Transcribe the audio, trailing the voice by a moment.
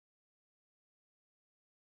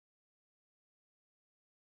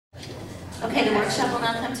Okay, the workshop will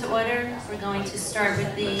now come to order. We're going to start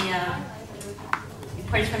with the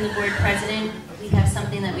reports from the board president. We have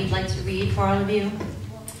something that we'd like to read for all of you.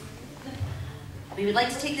 We would like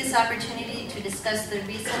to take this opportunity to discuss the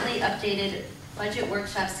recently updated budget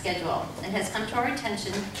workshop schedule. It has come to our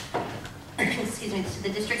attention, excuse me, to the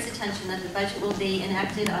district's attention that the budget will be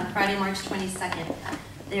enacted on Friday, March 22nd.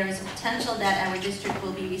 There is a potential that our district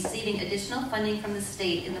will be receiving additional funding from the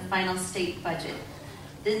state in the final state budget.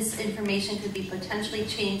 This information could be potentially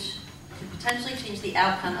change the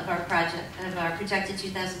outcome of our projected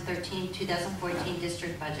 2013-2014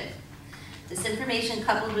 district budget. This information,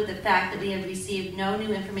 coupled with the fact that we have received no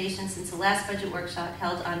new information since the last budget workshop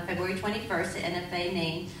held on February 21st at NFA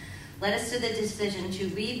Maine, led us to the decision to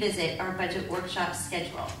revisit our budget workshop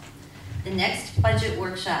schedule. The next budget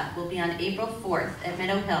workshop will be on April 4th at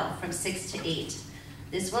Meadow Hill from 6 to 8.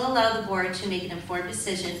 This will allow the board to make an informed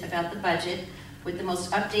decision about the budget with the most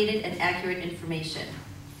updated and accurate information.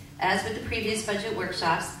 As with the previous budget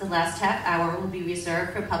workshops, the last half hour will be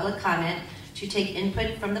reserved for public comment to take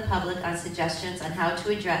input from the public on suggestions on how to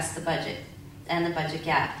address the budget and the budget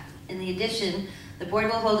gap. In addition, the board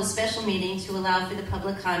will hold a special meeting to allow for the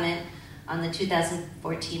public comment on the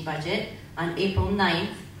 2014 budget on April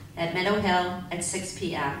 9th at Meadow Hill at 6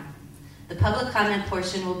 p.m. The public comment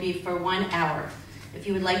portion will be for 1 hour. If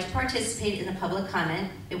you would like to participate in the public comment,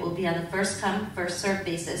 it will be on the first come, first served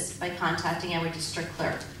basis by contacting our district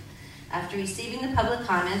clerk. After receiving the public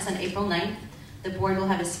comments on April 9th, the board will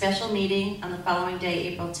have a special meeting on the following day,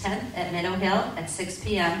 April 10th at Meadow Hill at 6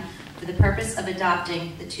 p.m. for the purpose of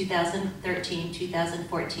adopting the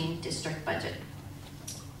 2013-2014 district budget.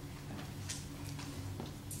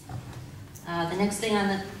 The next thing on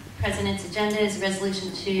the President's agenda is a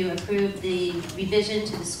resolution to approve the revision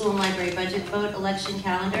to the school and library budget vote election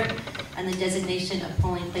calendar and the designation of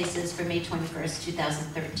polling places for May 21st,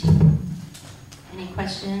 2013. Any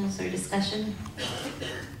questions or discussion?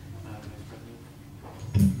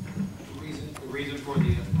 The reason for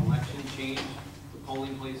the election change, the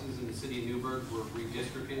polling places in the city of Newburgh were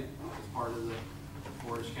redistricted as part of the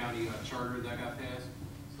Orange County charter that got passed.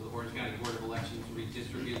 So the Orange County Board of Elections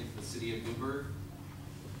redistricted the city of Newburgh.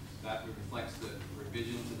 That reflects the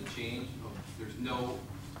revision to the change. There's no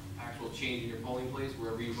actual change in your polling place.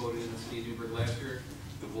 Wherever you voted in the city of Newburgh last year,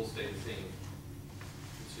 it will stay the same.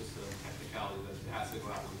 It's just a technicality that it has to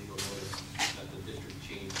go out with legal notice that the district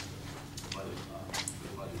changed the budget for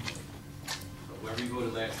the budget. So wherever you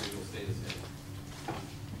voted last year, it will stay the same.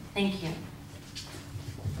 Thank you.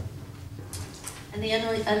 And the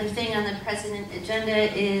other thing on the President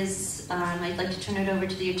agenda is I'd like to turn it over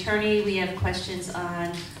to the attorney. We have questions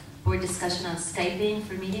on board discussion on Skyping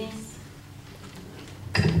for meetings.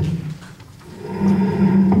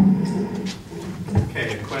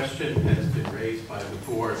 Okay, a question has been raised by the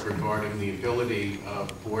board regarding the ability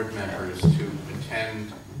of board members to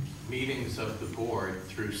attend meetings of the board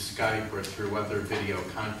through Skype or through other video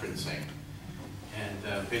conferencing. And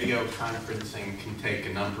video conferencing can take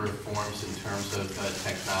a number of forms in terms of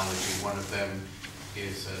technology. One of them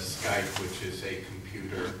is Skype, which is a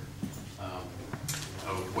computer a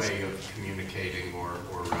way of communicating or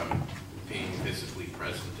being visibly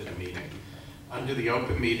present at a meeting. Under the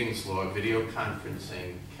Open Meetings Law, video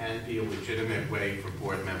conferencing can be a legitimate way for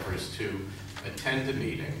board members to attend a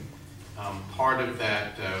meeting. Part of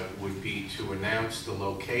that would be to announce the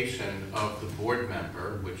location of the board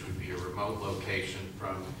member, which would be a remote location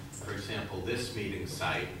from, for example, this meeting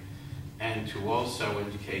site, and to also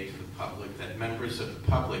indicate to the public that members of the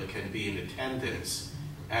public can be in attendance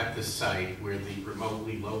at the site where the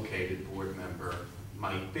remotely located board member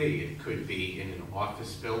might be. It could be in an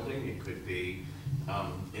office building, it could be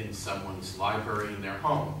in someone's library in their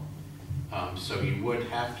home. So you would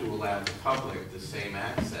have to allow the public the same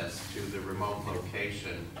access to the remote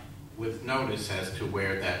location with notice as to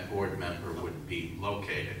where that board member would be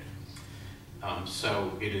located.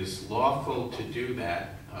 So it is lawful to do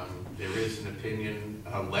that. There is an opinion,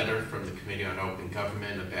 a letter from the Committee on Open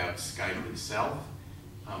Government about Skype itself.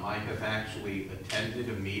 I have actually attended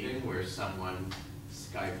a meeting where someone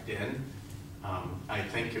Skyped in. I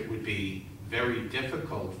think it would be very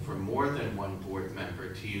difficult for more than one board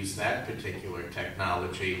member to use that particular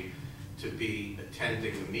technology to be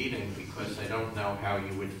attending a meeting, because I don't know how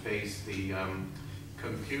you would face the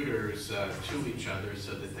computers to each other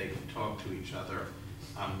so that they can talk to each other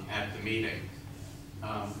at the meeting.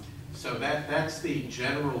 So that's the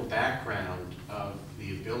general background of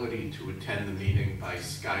the ability to attend the meeting by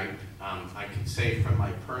Skype. I can say from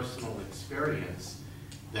my personal experience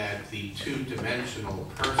that the two-dimensional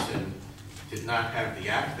person did not have the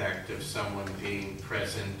affect of someone being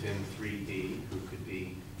present in 3D, who could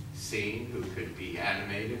be seen, who could be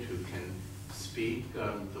animated, who can speak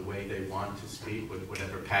the way they want to speak, with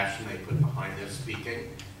whatever passion they put behind their speaking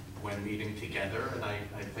when meeting together. And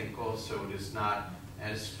I think also it is not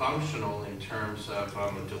as functional in terms of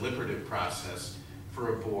a deliberative process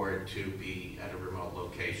for a board to be at a remote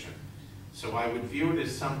location. So I would view it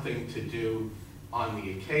as something to do on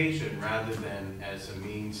the occasion rather than as a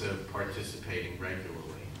means of participating regularly.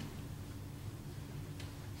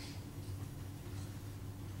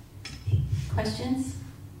 Questions?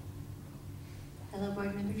 Hello,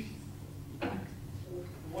 board members.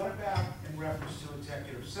 What about in reference to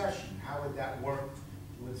executive session? How would that work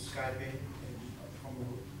with Skyping from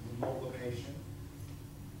a remote location?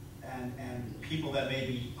 And people that may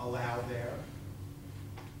be allowed there?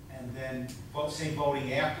 And then, say,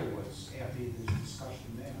 voting afterwards, after there's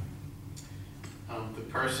discussion there? The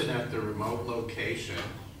person at the remote location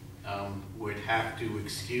would have to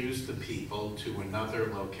excuse the people to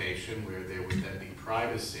another location where there would then be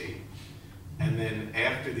privacy. And then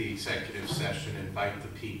after the executive session, invite the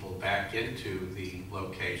people back into the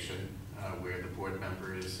location where the board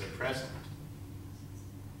member is present.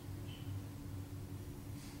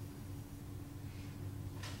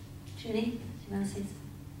 Judy, do you want to say something?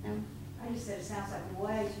 No? I just said it sounds like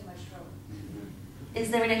way too much trouble. Is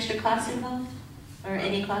there an extra cost involved? Or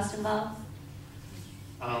any cost involved?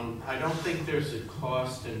 I don't think there's a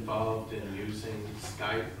cost involved in using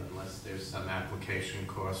Skype unless there's some application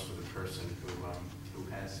cost for the person who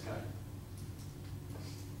has Skype.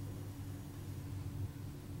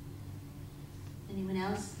 Anyone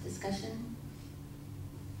else? Discussion?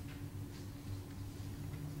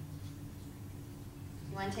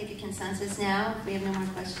 You want to take a consensus now if we have no more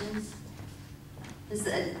questions?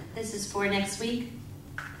 This is for next week?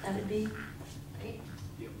 That would be? Right?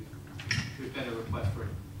 Yeah, we've got a request for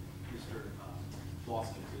Mr.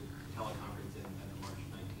 Lawson to teleconference in at the March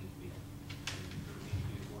 19th meeting. There would need to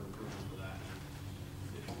be board approval for that.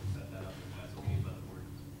 If we set that up, if that's okay by the board.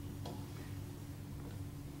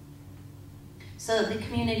 So the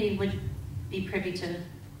community would be privy to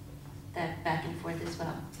that back and forth as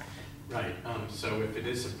well? Right, so if it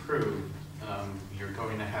is approved, you're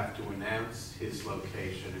going to have to announce his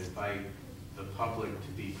location, invite the public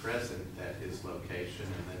to be present at his location,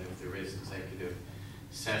 and then if there is executive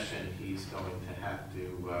session, he's going to have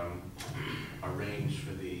to arrange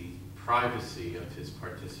for the privacy of his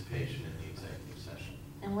participation in the executive session.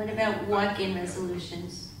 And what about walk-in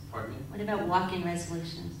resolutions? Pardon me? What about walk-in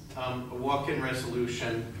resolutions? A walk-in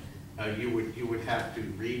resolution, you would have to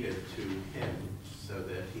read it to him so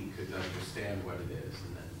that he could understand what it is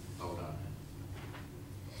and then vote on it.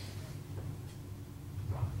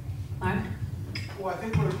 Mark? Well, I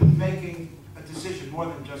think we're making a decision more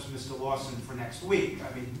than just Mr. Lawson for next week.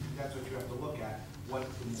 I mean, that's what you have to look at, what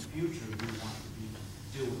in the future we want to be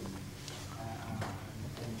doing,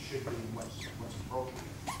 and should be what's appropriate.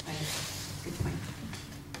 Right. Good point.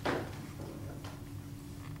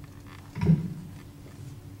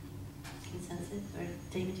 Consensus? Or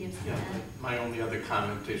David, do you have something to add? My only other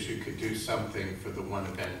comment is you could do something for the one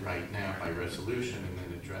event right now by resolution and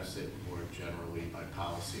then address it more generally by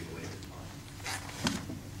policy later on.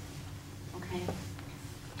 Okay.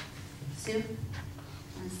 Sue?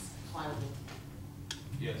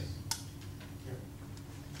 Yes.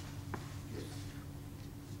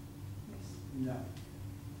 No.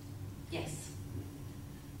 Yes.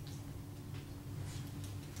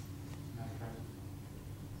 Madam President,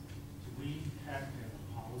 do we have to have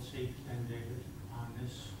a policy then, David, on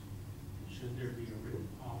this? Should there be a written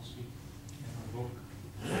policy in our book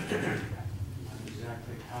on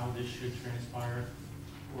exactly how this should transpire,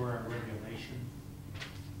 or a regulation?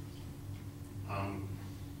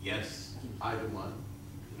 Yes, either one.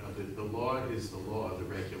 You know, the law is the law, the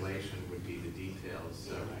regulation would be the details.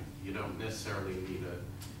 So you don't necessarily need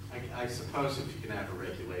I suppose if you can have a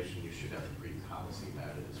regulation, you should have a brief policy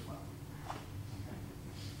about it as well.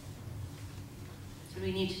 So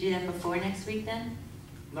we need to do that before next week then?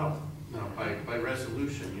 No, by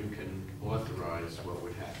resolution, you can authorize what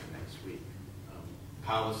would happen next week.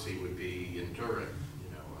 Policy would be enduring,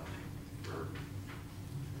 for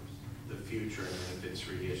the future, and then if it's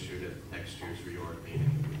reissued at next year's reorg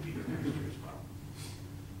meeting, it would be the next year as well.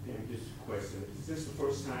 Yeah, just a question. Is this the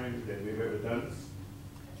first time that we've ever done this?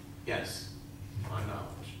 Yes, to my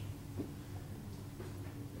knowledge.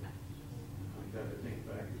 I got to think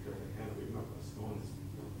back because I kind of remember us going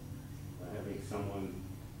having someone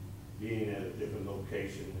being at a different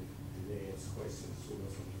location and they ask questions to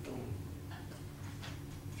us on the phone.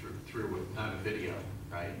 Through not a video,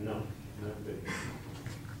 right? No, not video.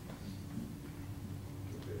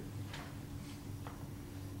 Okay.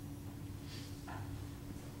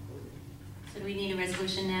 do we need a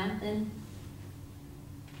resolution now, then?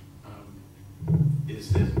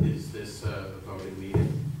 Is this a voting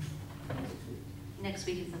meeting? Next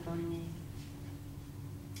week is the voting meeting.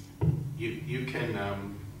 You can,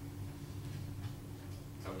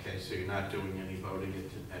 okay, so you're not doing any voting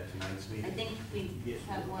at tonight's I meeting? think we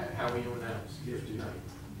have one. How will you announce? Yes, tonight.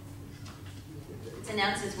 It's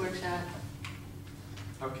announced as workshop.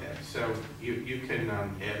 Okay, so you can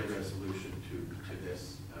add a resolution to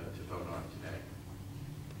this to vote on today.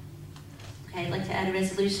 Okay, I'd like to add a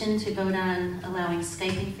resolution to vote on allowing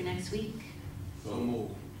Skyping for next week. So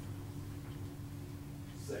move.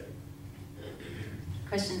 Second.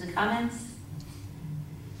 Questions and comments?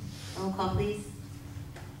 Roll call, please.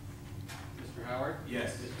 Mr. Howard?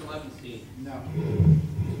 Yes. Mr. Levinstein? No.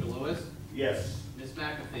 Mr. Lewis? Yes. Ms.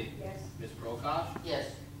 McAfee? Yes. Ms. Prokop? Yes.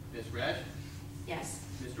 Ms. Resch? Yes.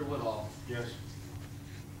 Mr. Woodall? Yes.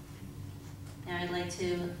 Now I'd like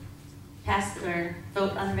to pass or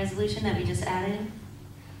vote on the resolution that we just added.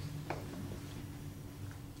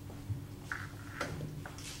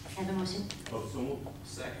 Have a motion? Oh, so move.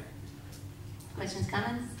 Second. Questions,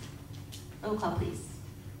 comments? Roll call, please.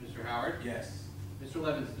 Mr. Howard? Yes. Mr.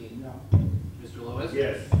 Levinstein? No. Mr. Lewis?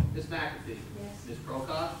 Yes. Ms. McAfee? Yes. Ms.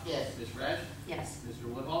 Prokop? Yes. Ms. Resch? Yes.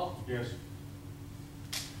 Mr. Woodall? Yes.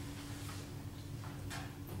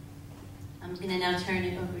 I'm going to now turn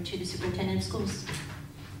it over to the superintendent of schools.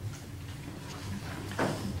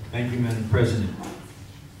 Thank you, Madam President.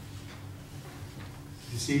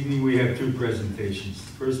 This evening, we have two presentations.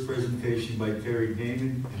 The first presentation by Terry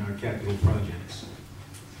Damon in our capital projects.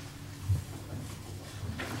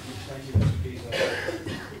 Thank you, Mr.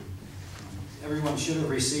 Pizzo. Everyone should have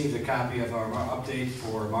received a copy of our update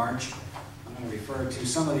for March. I'm going to refer to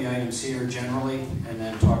some of the items here generally, and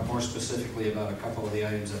then talk more specifically about a couple of the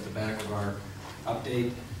items at the back of our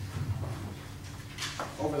update.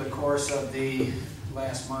 Over the course of the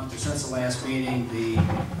last month, or since the last meeting, the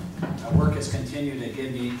work has continued at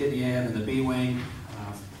Gidney Ave and the B Wing.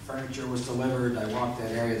 Furniture was delivered. I walked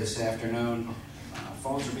that area this afternoon.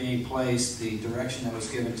 Phones are being placed. The direction that was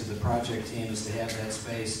given to the project team is to have that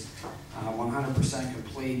space 100%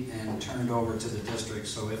 complete and turned over to the district.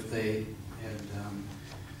 So if they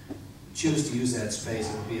choose to use that space,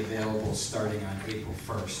 it will be available starting on April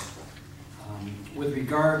 1st. With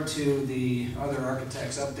regard to the other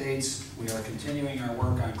architects' updates, we are continuing our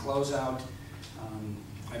work on closeout.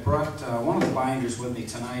 I brought one of the binders with me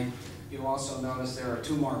tonight. You'll also notice there are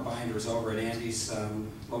two more binders over at Andy's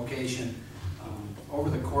location. Over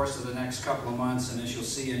the course of the next couple of months, and as you'll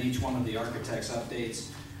see in each one of the architects' updates,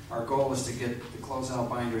 our goal is to get the closeout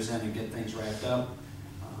binders in and get things wrapped up.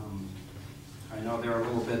 I know they're a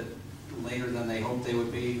little bit later than they hoped they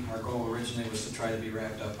would be. Our goal originally was to try to be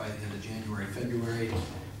wrapped up by the end of January, February.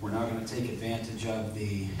 We're now going to take advantage of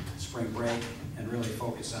the spring break and really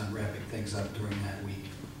focus on wrapping things up during that week.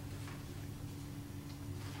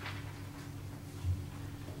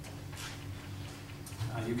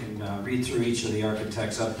 You can read through each of the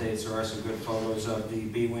architects' updates. There are some good photos of the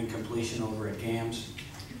B-Wing completion over at GAMS.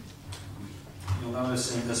 You'll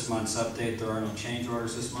notice in this month's update there are no change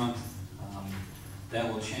orders this month.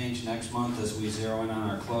 That will change next month as we zero in on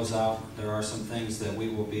our closeout. There are some things that we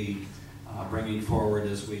will be bringing forward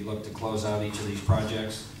as we look to close out each of these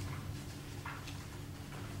projects.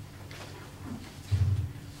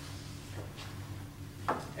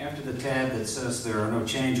 After the tab that says there are no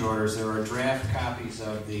change orders, there are draft copies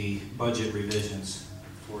of the budget revisions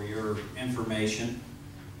for your information.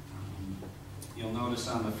 You'll notice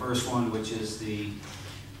on the first one, which is the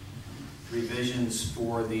revisions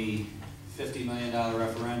for the $50 million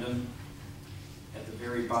referendum, at the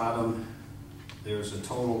very bottom, there's a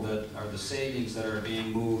total that are the savings that are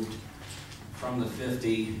being moved from the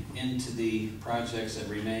 50 into the projects that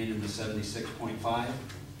remain in the 76.5.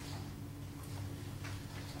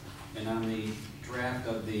 And on the draft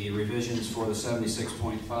of the revisions for the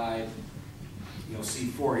 76.5, you'll see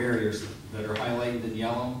four areas that are highlighted in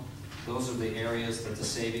yellow. Those are the areas that the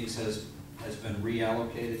savings has been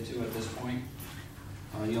reallocated to at this point.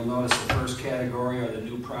 You'll notice the first category are the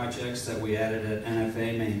new projects that we added at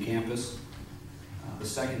NFA main campus. The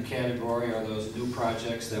second category are those new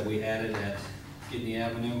projects that we added at Gidney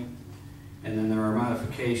Avenue. And then there are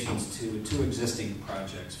modifications to two existing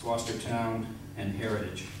projects, Fostertown and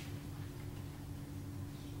Heritage.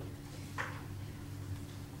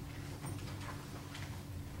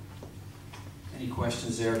 Any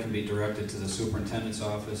questions there can be directed to the superintendent's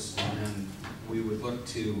office, and then we would look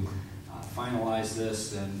to finalize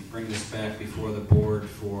this and bring this back before the board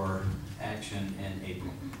for action in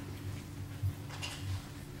April.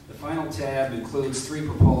 The final tab includes 3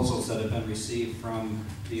 proposals that have been received from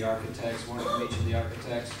the architects, one from each of the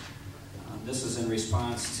architects. This is in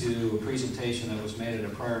response to a presentation that was made at a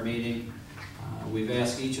prior meeting. We've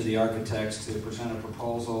asked each of the architects to present a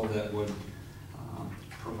proposal that would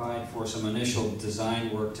provide for some initial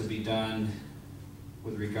design work to be done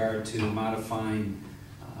with regard to modifying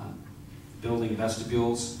building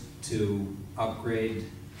vestibules to upgrade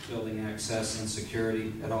building access and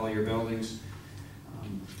security at all your buildings.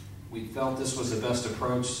 We felt this was the best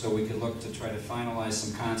approach, so we could look to try to finalize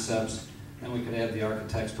some concepts. Then we could have the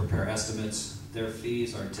architects prepare estimates. Their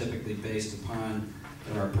fees are typically based upon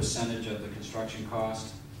our percentage of the construction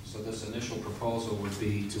cost. So this initial proposal would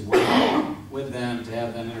be to work with them, to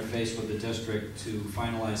have them interface with the district to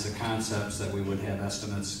finalize the concepts that we would have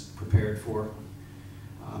estimates prepared for.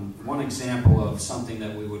 One example of something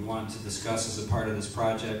that we would want to discuss as a part of this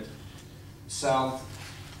project, south,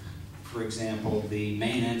 for example, the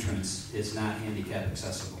main entrance is not handicap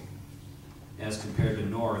accessible, as compared to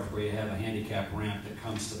north, where you have a handicap ramp that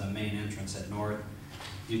comes to the main entrance at north.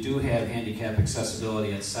 You do have handicap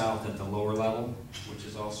accessibility at south at the lower level, which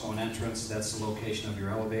is also an entrance. That's the location of your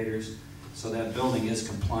elevators. So that building is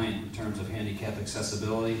compliant in terms of handicap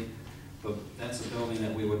accessibility, but that's a building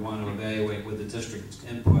that we would want to evaluate with the district's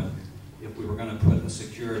input. If we were going to put a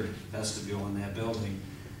secured vestibule in that building,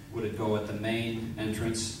 would it go at the main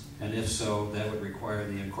entrance? And if so, that would require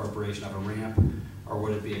the incorporation of a ramp, or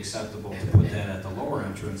would it be acceptable to put that at the lower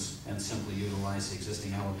entrance and simply utilize the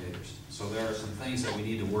existing elevators? So there are some things that we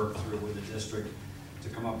need to work through with the district to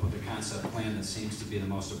come up with a concept plan that seems to be the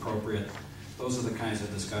most appropriate. Those are the kinds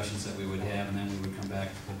of discussions that we would have, and then we would come back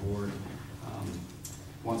to the board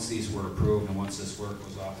once these were approved and once this work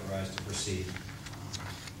was authorized to proceed.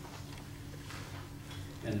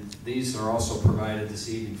 And these are also provided this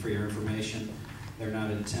evening for your information. They're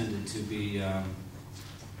not intended to be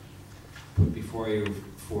put before you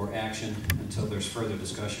for action until there's further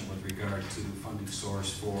discussion with regard to funding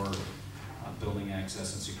source for building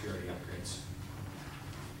access and security upgrades.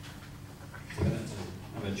 So that's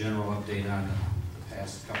a general update on the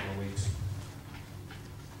past couple of weeks.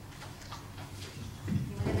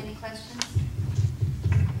 Anyone have any questions?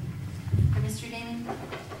 For Mr. Damon?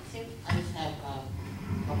 Sue? I just have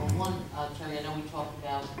one, Terry, I know we talked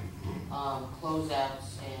about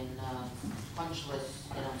closeouts and punch lists,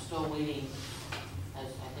 and I'm still waiting, as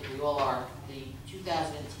I think we all are, the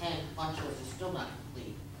 2010 punch list is still not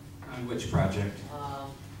complete. On which project?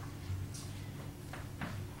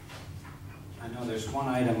 I know there's one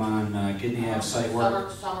item on Gidney Ave site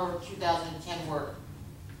work. Summer 2010 work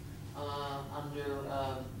under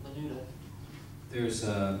Menuda. There's 2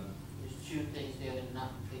 things there that are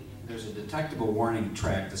not complete yet. There's a detectable warning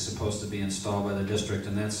track that's supposed to be installed by the district,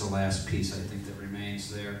 and that's the last piece, I think, that remains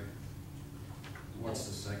there. What's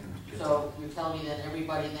the second? So you're telling me that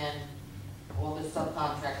everybody then, all the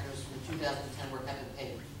subcontractors from 2010 work have been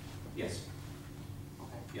paid? Yes.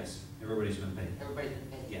 Okay. Yes, everybody's been paid. Everybody's been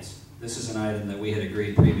paid? Yes. This is an item that we had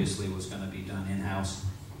agreed previously was going to be done in-house.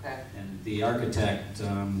 Okay. And the architect,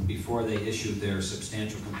 before they issued their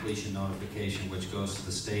substantial completion notification, which goes to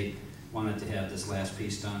the state, wanted to have this last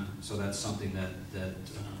piece done. So that's something that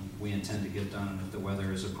we intend to get done, and if the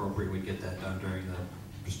weather is appropriate, we'd get that done during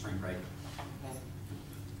the spring break. Okay.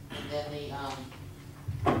 And then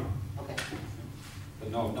the, okay, But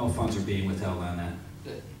no funds are being withheld on that.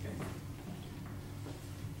 good. Okay.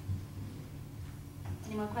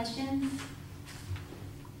 Any more questions?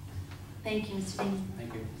 Thank you, Mr. Damon.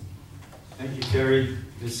 Thank you. Thank you, Terry.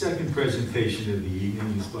 The second presentation of the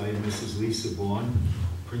evening is by Mrs. Lisa Vaughn,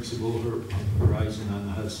 Principal of Horizon on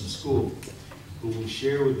the Hudson School, who will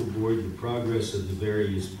share with the board the progress of the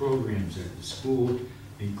various programs at the school,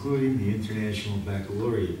 including the International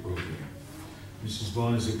Baccalaureate program. Mrs.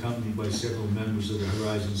 Vaughn is accompanied by several members of the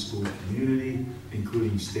Horizon School community,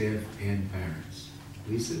 including staff and parents.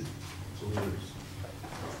 Lisa, it's all yours.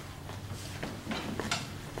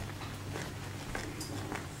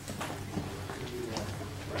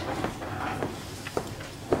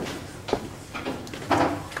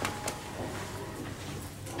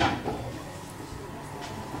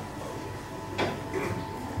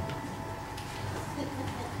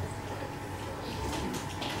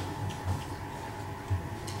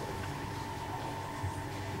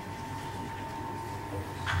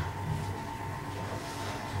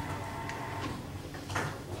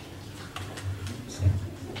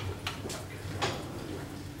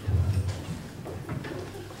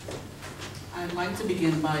 I'd like to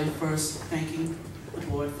begin by first thanking the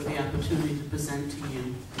board for the opportunity to present to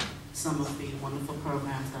you some of the wonderful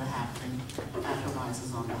programs that are happening at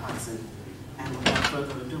Horizons on the Hudson. And without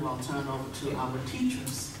further ado, I'll turn over to our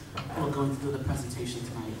teachers who are going to do the presentation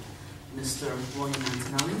tonight. Mr. William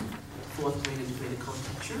Antonelli, 4th grade integrated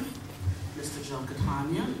co-teacher. Mr. Joe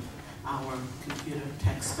Catania, our computer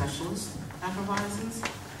tech specialist supervisors,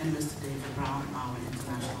 and Mr. David Brown, our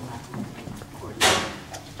international faculty coordinator.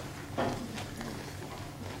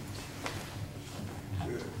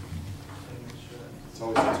 It's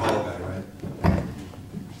always a tall guy, right?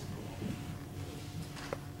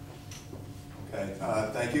 Okay,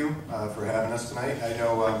 thank you for having us tonight. I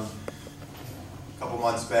know a couple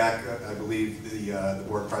months back, I believe the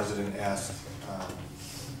board president asked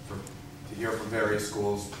to hear from various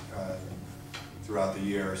schools throughout the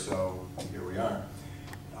year, so here we are.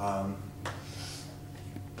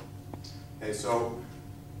 Okay, so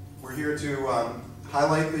we're here to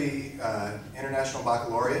highlight the International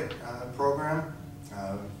Baccalaureate program.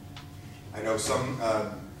 I know some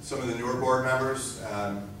of the newer board members,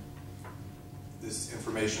 this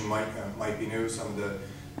information might be new. Some of the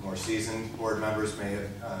more seasoned board members may have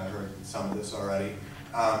heard some of this already.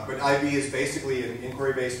 But IB is basically an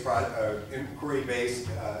inquiry-based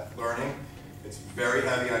learning. It's very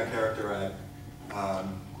heavy on character ed,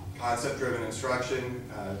 concept-driven instruction,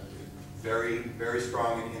 very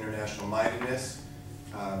strong in international mindedness,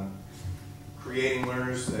 creating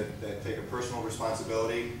learners that take a personal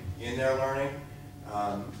responsibility in their learning,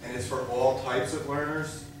 and it's for all types of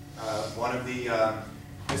learners. One of the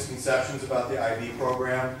misconceptions about the IB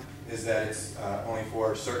program is that it's only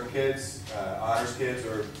for certain kids, honors kids,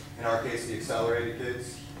 or in our case, the accelerated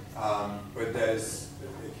kids. But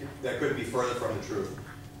that couldn't be further from the truth.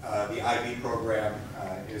 The IB program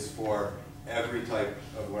is for every type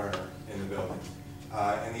of learner in the building.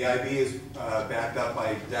 And the IB is backed up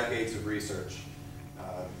by decades of research.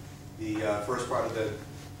 The first part of the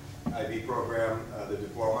IB program, the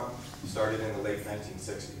diploma, started in the late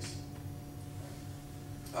 1960s.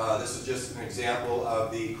 This is just an example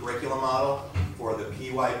of the curriculum model for the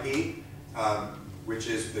PYP, which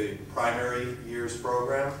is the primary years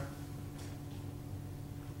program.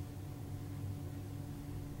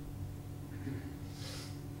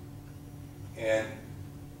 And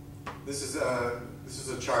this is a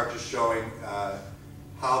chart just showing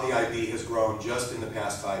how the IB has grown just in the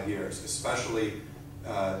past 5 years, especially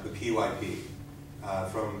the PYP.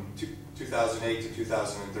 From 2008 to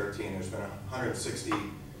 2013, there's been 160,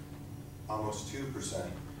 almost 2%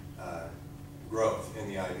 growth in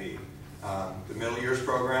the IB. The middle years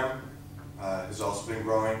program has also been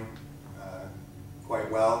growing quite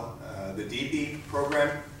well. The DP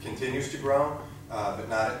program continues to grow, but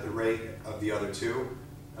not at the rate of the other two.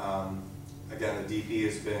 Again, the DP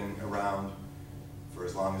has been around for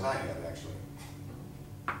as long as I have, actually.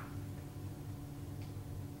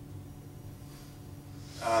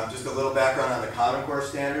 Just a little background on the Common Core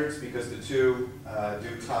standards, because the two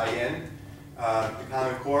do tie in. The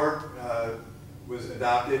Common Core was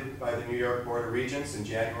adopted by the New York Board of Regents in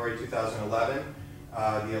January 2011.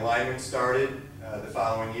 The alignment started the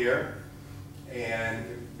following year, and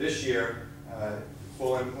this year,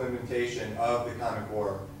 full implementation of the Common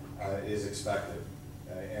Core is expected.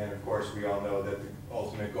 And of course, we all know that the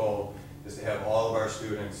ultimate goal is to have all of our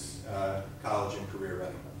students college and career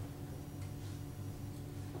ready.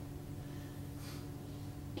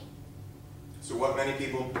 So what many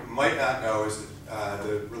people might not know is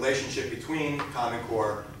the relationship between Common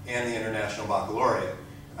Core and the International Baccalaureate.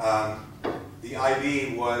 The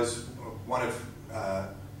IB was one of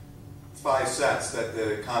 5 sets that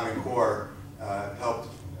the Common Core helped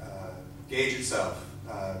gauge itself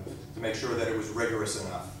to make sure that it was rigorous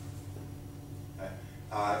enough.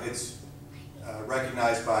 Okay. It's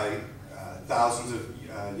recognized by thousands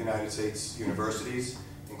of United States universities,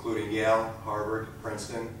 including Yale, Harvard,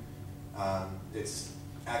 Princeton. It's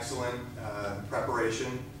excellent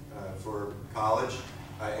preparation for college.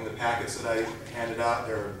 In the packets that I handed out,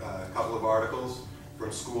 there are a couple of articles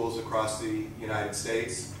from schools across the United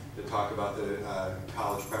States that talk about the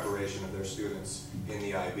college preparation of their students in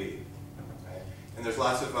the IB. Okay? And there's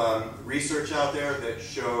lots of research out there that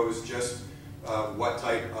shows just what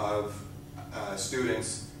type of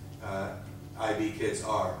students IB kids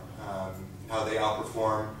are, how they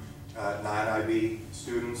outperform non-IB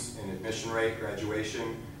students in admission rate,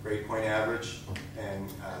 graduation, grade point average, and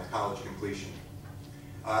college completion.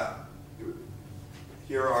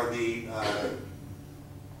 Here are the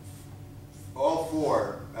all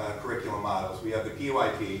 4 curriculum models. We have the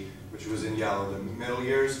PYP, which was in yellow, the middle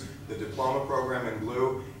years, the diploma program in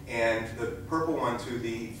blue, and the purple one to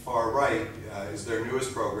the far right is their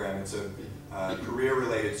newest program. It's a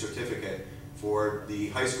career-related certificate for the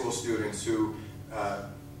high school students who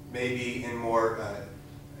may be in more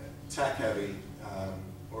tech-heavy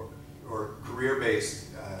or career-based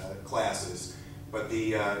classes, but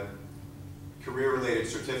the career-related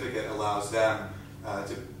certificate allows them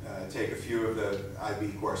to take a few of the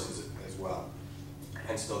IB courses as well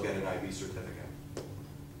and still get an IB certificate.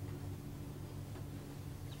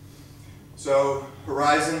 So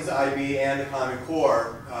Horizons, IB, and the Common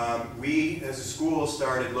Core, we as a school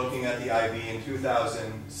started looking at the IB in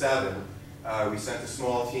 2007. We sent a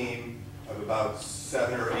small team of about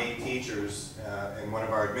 7 or 8 teachers and one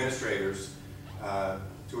of our administrators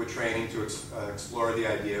to a training to explore the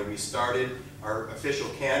idea. We started our official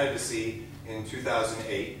candidacy in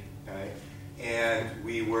 2008, okay? And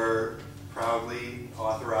we were proudly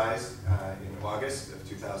authorized in August of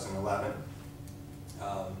 2011.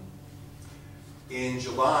 In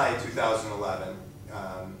July 2011,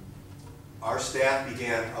 our staff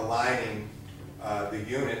began aligning the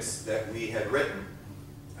units that we had written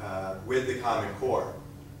with the Common Core.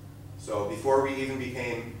 So before we even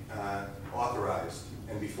became authorized,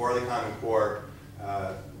 and before the Common Core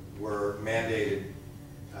were mandated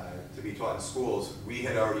to be taught in schools, we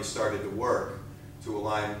had already started the work to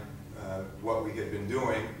align what we had been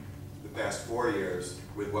doing the past 4 years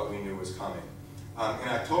with what we knew was coming. In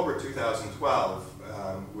October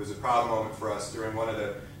 2012 was a proud moment for us. During one of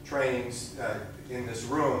the trainings in this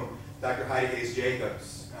room, Dr. Heidi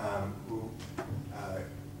Hayes-Jacobs, who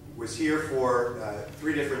was here for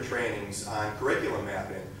 3 different trainings on curriculum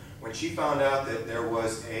mapping, when she found out that there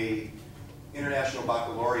was a international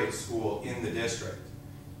baccalaureate school in the district,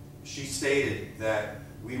 she stated that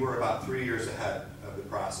we were about 3 years ahead of the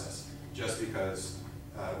process just because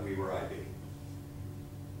we were IB.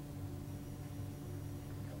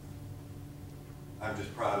 I'm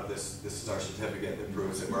just proud of this. This is our certificate that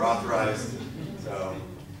proves that we're authorized. So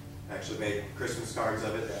actually made Christmas cards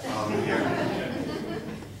of it that following year.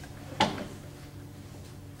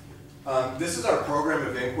 This is our program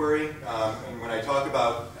of inquiry, and when I talk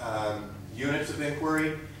about units of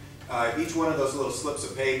inquiry, each one of those little slips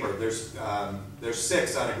of paper, there's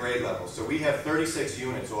 6 on a grade level. So we have 36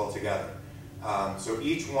 units altogether. So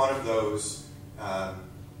each one of those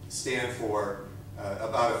stand for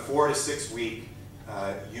about a 4 to 6 week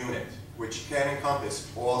unit, which can encompass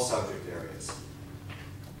all subject areas.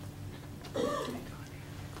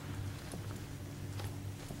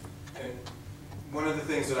 And one of the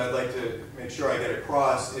things that I'd like to make sure I get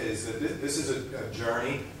across is that this is a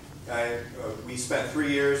journey. We spent 3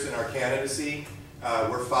 years in our candidacy.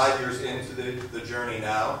 We're 5 years into the journey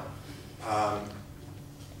now.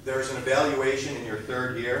 There's an evaluation in your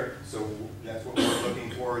 3rd year, so that's what we're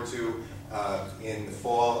looking forward to in the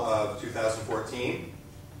fall of 2014.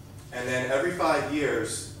 And then every 5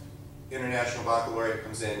 years, International Baccalaureate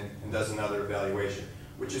comes in and does another evaluation,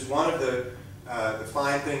 which is one of the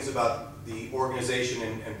fine things about the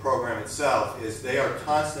organization and program itself, is they are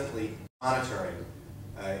constantly monitoring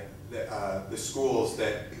the schools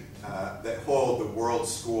that hold the World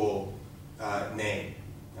School name.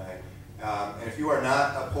 And if you are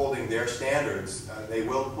not upholding their standards, they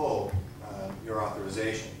will pull your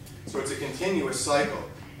authorization. So it's a continuous cycle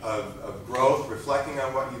of growth, reflecting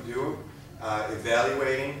on what you do,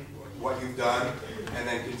 evaluating what you've done, and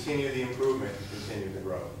then continue the improvement and continue the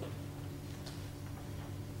growth.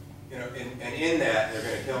 You know, and in that, they're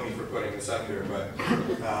going to kill me for putting this up here, but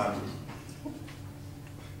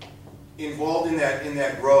involved in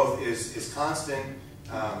that growth is constant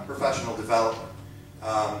professional development.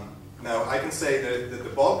 Now, I can say that the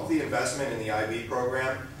bulk of the investment in the IB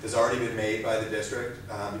program has already been made by the district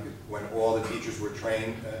when all the teachers were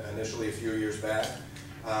trained initially a few years back.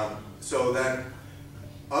 So then,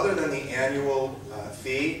 other than the annual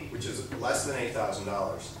fee, which is less than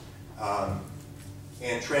 $8,000,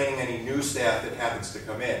 and training any new staff that happens to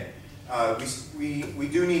come in, we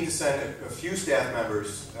do need to send a few staff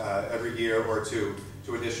members every year or two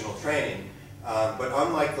to additional training. But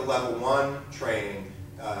unlike the level 1 training,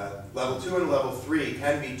 level 2 and level 3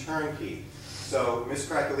 can be turnkey. So Ms.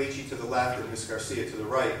 Krakalici to the left and Ms. Garcia to the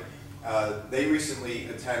right, they recently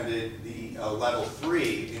attended the level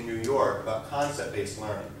 3 in New York about concept-based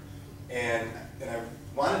learning. And I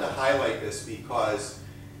wanted to highlight this because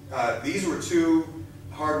these were 2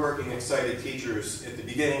 hardworking, excited teachers at the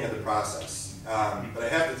beginning of the process. But I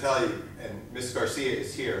have to tell you, and Ms. Garcia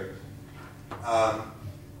is here,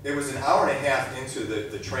 it was an hour and a half into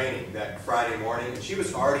the training that Friday morning, and she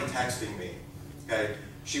was already texting me. Okay,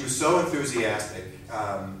 she was so enthusiastic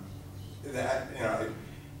that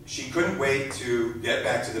she couldn't wait to get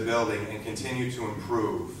back to the building and continue to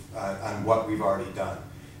improve on what we've already done.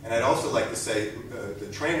 And I'd also like to say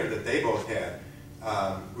the trainer that they both had,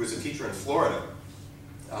 who was a teacher in Florida,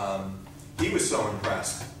 he was so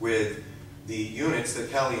impressed with the units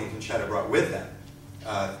that Kelly and Conchetta brought with them.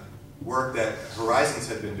 work that Horizons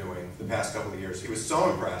had been doing the past couple of years. He was so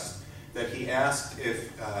impressed that he asked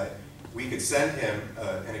if we could send him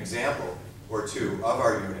an example or two of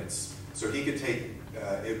our units so he could take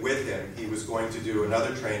it with him. He was going to do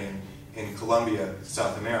another training in Colombia,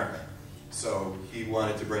 South America. So he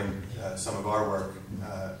wanted to bring some of our work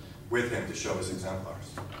with him to show his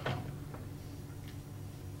exemplars.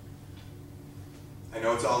 I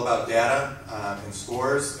know it's all about data and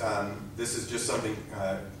scores. This is just something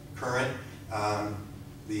current.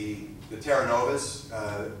 The Terra Novas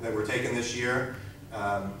that were taken this year,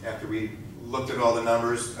 after we looked at all the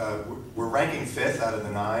numbers, we're ranking 5th out of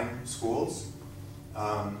the 9 schools.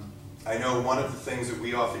 I know one of the things that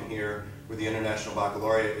we often hear with the International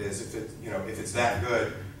Baccalaureate is if it's that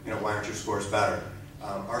good, why aren't your scores better?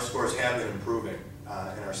 Our scores have been improving,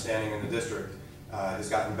 and our standing in the district has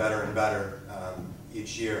gotten better and better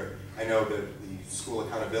each year. I know that the school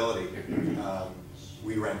accountability,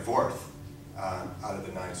 we rank 4th out of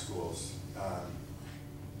the 9 schools,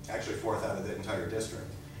 actually 4th out of the entire district.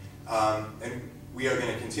 And we are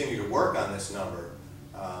going to continue to work on this number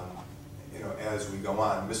as we go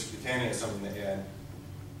on. Mr. Catania has something to add.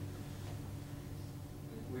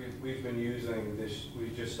 We've been using this, we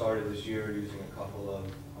just started this year using a couple of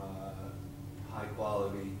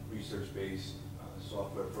high-quality, research-based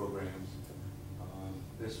software programs.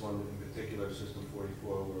 This one in particular, System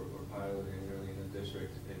 44, we're piloting really in the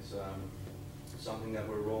district. It's something that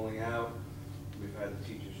we're rolling out. We've had the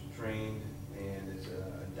teachers trained, and it's an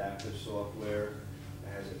adaptive software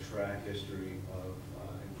that has a track history of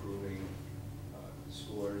improving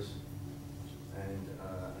scores. And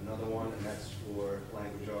another one, and that's for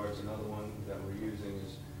language arts, another one that we're using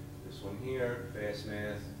is this one here, Fast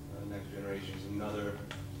Math, Next Generation, is another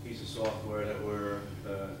piece of software that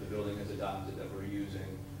the building has adopted that we're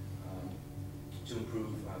using to improve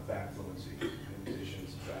fact fluency in addition,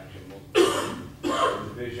 subtraction,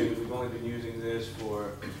 division. We've only been using this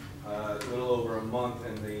for a little over a month,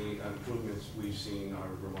 and the improvements we've seen are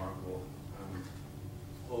remarkable.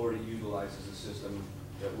 Already utilizes a system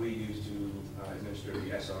that we use to administer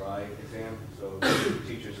the SRI exam, so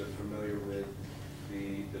teachers are familiar with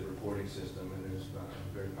the reporting system, and there's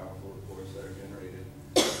very powerful reports that are generated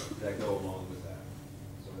that go along with that.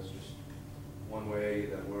 So that's just one way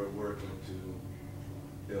that we're working to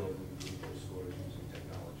build and improve those scores using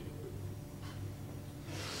technology.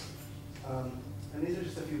 And these are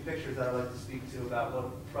just a few pictures that I'd like to speak to about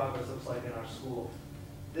what progress looks like in our school.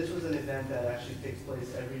 This was an event that actually takes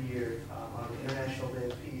place every year on the International Day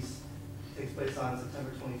of Peace. It takes place on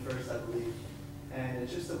September 21st, I believe. And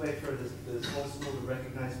it's just a way for the whole school to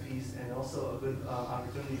recognize peace, and also a good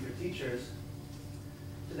opportunity for teachers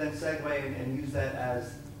to then segue and use that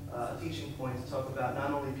as a teaching point to talk about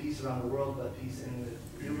not only peace around the world, but peace in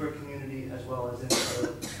the Newburgh community as well as in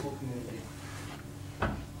the school community.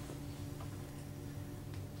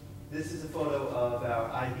 This is a photo of our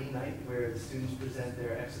IB night where the students present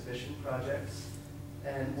their exhibition projects.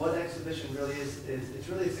 And what exhibition really is it's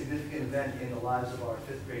really a significant event in the lives of our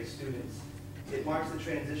 5th grade students. It marks the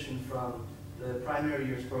transition from the primary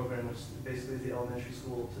years program, which basically is the elementary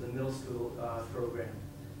school, to the middle school program.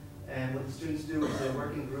 And what the students do is they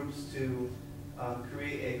work in groups to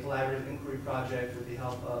create a collaborative inquiry project with the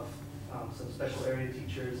help of some special area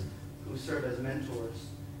teachers who serve as mentors.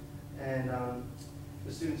 And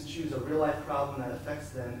the students choose a real-life problem that affects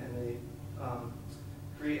them, and they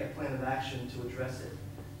create a plan of action to address it.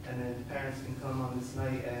 And then parents can come on this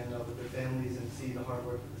night and with their families and see the hard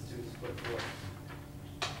work that the students put forth.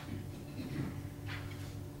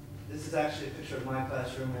 This is actually a picture of my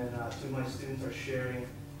classroom, and 2 of my students are sharing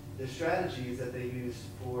the strategies that they use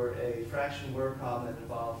for a fraction word problem that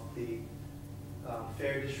involved the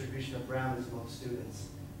fair distribution of brownies among students.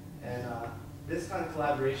 And this kind of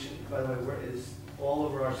collaboration, by the way, is all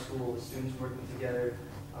over our school, the students working together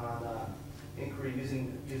on inquiry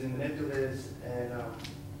using manipulatives and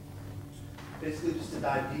basically just to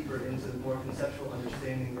dive deeper into the more conceptual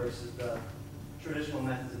understanding versus the traditional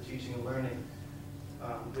methods of teaching and learning,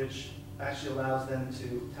 which actually allows them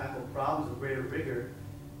to tackle problems with greater rigor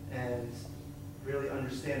and really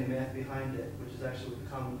understand the math behind it, which is actually what the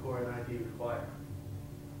Common Core and IB require.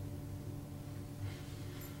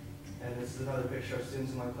 And this is another picture of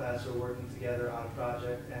students in my class who are working together on a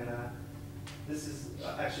project. And this is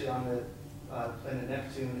actually on the planet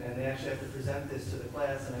Neptune, and they actually have to present this to the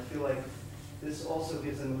class. And I feel like this also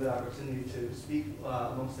gives them a good opportunity to speak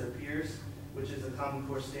amongst their peers, which is a Common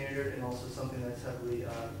Core standard and also something that's heavily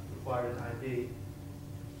required in IB.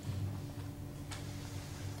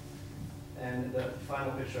 And the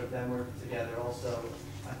final picture of them working together also,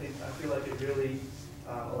 I feel like it really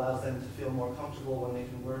allows them to feel more comfortable when they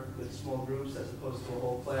can work with small groups as opposed to a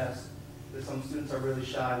whole class. Because some students are really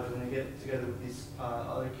shy, but when they get together with these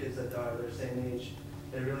other kids that are their same age,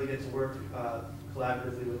 they really get to work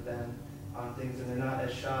collaboratively with them on things, and they're not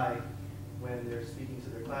as shy when they're speaking to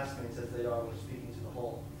their classmates as they are when speaking to the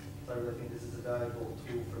whole. So I really think this is a valuable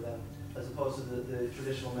tool for them, as opposed to the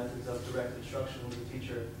traditional methods of direct instruction with the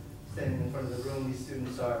teacher standing in front of the room. These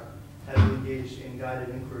students are heavily engaged in guided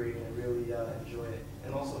inquiry and really enjoy it.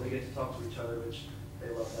 And also they get to talk to each other, which they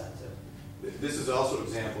love that too. This is also an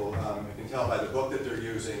example, you can tell by the book that they're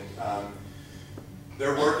using.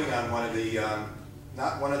 They're working on one of the,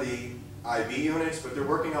 not one of the IB units, but they're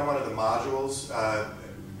working on one of the modules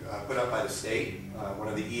put up by the state, one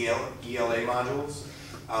of the ELA modules.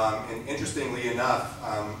 And interestingly enough,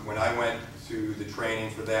 when I went to the training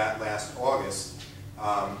for that last August,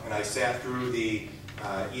 and I sat through the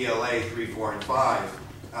ELA 3, 4, and 5,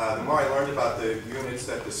 the more I learned about the units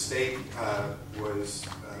that the state was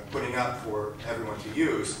putting up for everyone to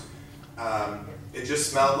use, it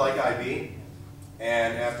just smelled like IB.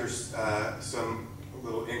 And after some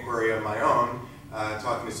little inquiry on my own,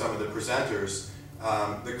 talking to some of the presenters,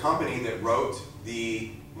 the company that wrote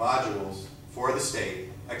the modules for the state,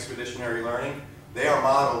 Expeditionary Learning, they are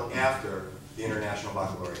modeled after the International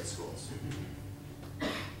Baccalaureate Schools.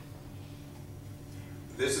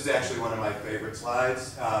 This is actually one of my favorite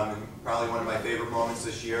slides, and probably one of my favorite moments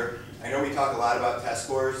this year. I know we talk a lot about test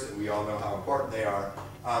scores, and we all know how important they are,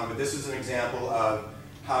 but this is an example of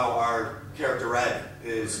how our character ed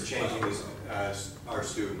is changing our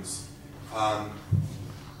students.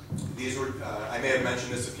 These were, I may have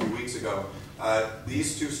mentioned this a few weeks ago,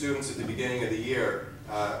 these two students at the beginning of the year,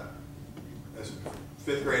 a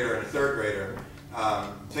 5th grader and a 3rd grader,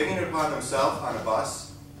 taking it upon themselves on a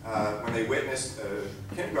bus when they witnessed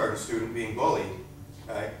a kindergarten student being bullied.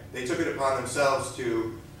 They took it upon themselves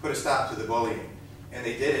to put a stop to the bullying, and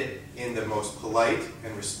they did it in the most polite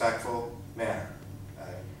and respectful manner.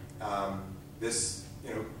 This,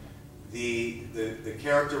 you know, the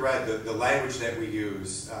character ed, the language that we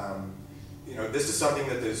use, you know, this is something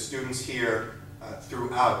that the students hear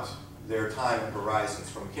throughout their time at Horizons,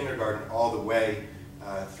 from kindergarten all the way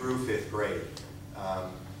through 5th grade.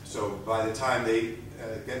 So by the time they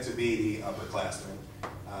get to be the upperclassmen,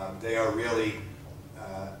 they are really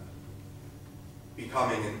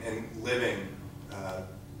becoming and living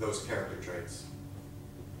those character traits.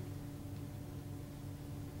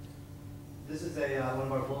 This is one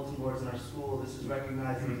of our bulletin boards in our school. This is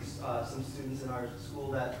recognizing some students in our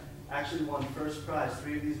school that actually won first prize.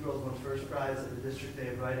 3 of these girls won first prize at the District Day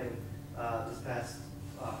of Writing this past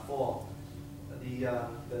fall.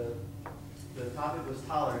 The topic was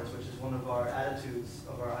tolerance, which is one of our attitudes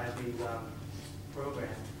of our IB program.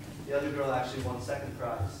 The other girl actually won 2nd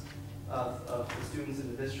prize of the students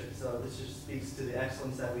in the district. So this just speaks to the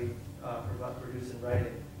excellence that we produce in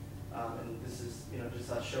writing. And this is, you know, just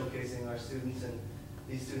us showcasing our students, and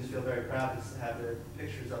these students feel very proud to have their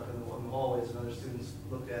pictures up in the hallways, and other students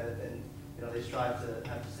look at it, and you know, they strive to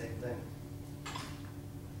have the same thing.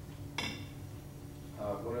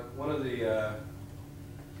 One of the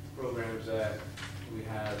programs that we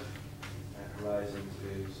have at Horizons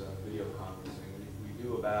is video conferencing. We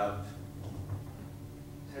do about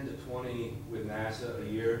 10 to 20 with NASA a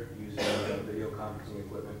year using video conferencing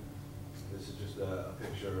equipment. This is just a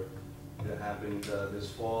picture that happened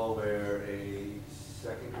this fall, where a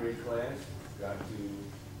 2nd grade class got to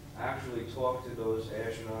actually talk to those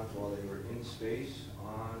astronauts while they were in space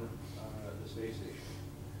on the space station.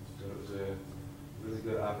 So it was a really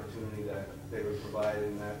good opportunity that they were provided,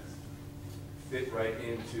 and that fit right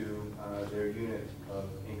into their unit of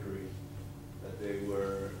inquiry that they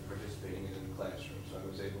were participating in the classroom. So I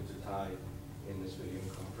was able to tie in this video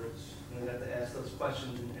conference. And we got to ask those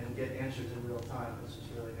questions and get answers in real time. This is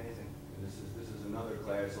really amazing. And this is another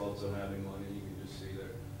class also having one, and you can just see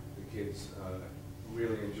that the kids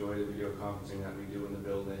really enjoy the video conferencing that we do in the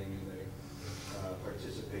building, and they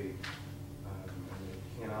participate, and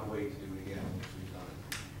they cannot wait to do it again once we've done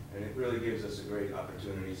it. And it really gives us a great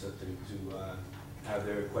opportunity to have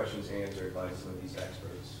their questions answered by some of these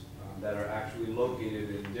experts that are actually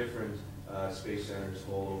located in different space centers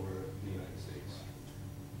all over the United States.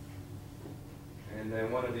 And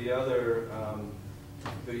then one of the other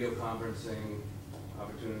video conferencing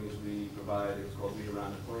opportunities we provide is called Read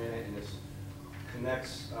Around the Planet, and this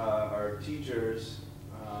connects our teachers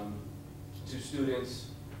to students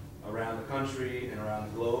around the country and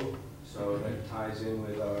around the globe. So that ties in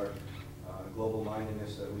with our global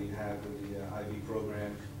mindedness that we have with the IB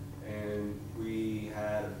program. And we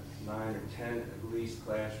had 9 or 10 at least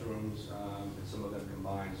classrooms, and some of them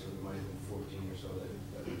combined, so there might have been 14 or so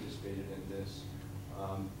that participated in this.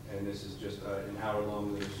 And this is just an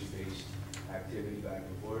hour-long literacy-based activity back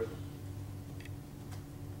and forth.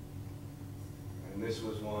 And this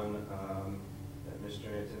was one that Mr.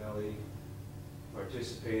 Antonelli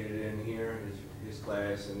participated in here, his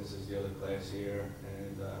class, and this is the other class here,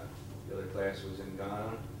 and the other class was in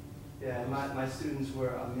Ghana. Yeah, and my students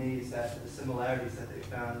were amazed at the similarities that they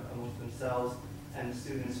found amongst themselves and the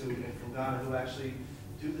students who from Ghana who actually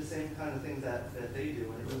do the same kind of things that they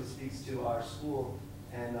do. And it really speaks to our school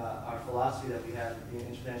and our philosophy that we have of being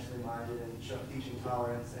internationally minded and teaching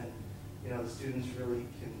tolerance. And the students really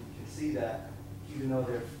can see that even though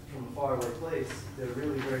they're from a faraway place, they're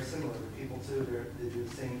really very similar. The people too, they do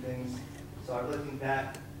the same things. So I'm looking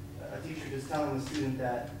back, a teacher just telling a student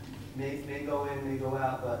that may go in, may go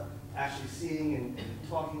out, but actually seeing and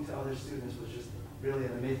talking to other students was just really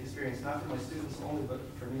an amazing experience, not for my students only, but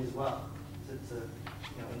for me as well, to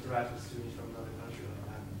interact with students from another country like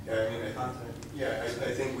that. Yeah, I mean,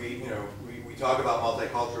 I think we talk about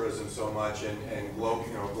multiculturalism so much and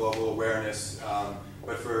global awareness,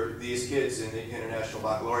 but for these kids in the International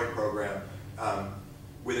Baccalaureate program,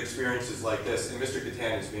 with experiences like this, and Mr.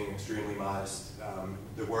 Catania is being extremely modest,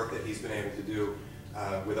 the work that he's been able to do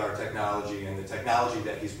with our technology and the technology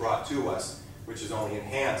that he's brought to us, which has only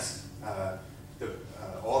enhanced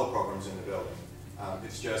all the programs in the building.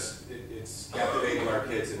 It's captivating our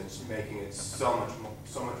kids, and it's making it so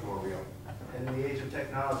much more real. And in the age of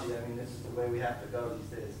technology, I mean, this is the way we have to go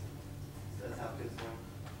these days. That's how kids learn.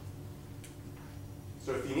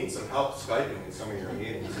 So if you need some help Skyping in some of your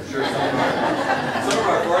meetings, I'm sure some of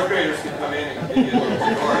our fourth graders can come in and give you a little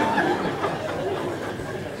tutorial.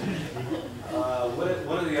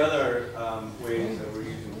 One of the other ways that we're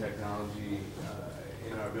using technology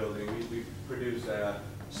in our building, we produce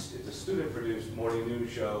it's a student-produced morning news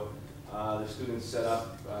show. The students set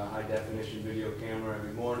up a high-definition video camera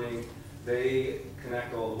every morning. They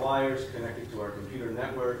connect all the wires, connect it to our computer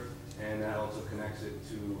network, and that also connects it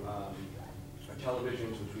to our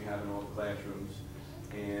televisions, which we have in all the classrooms.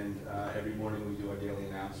 And every morning we do our daily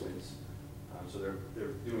announcements. So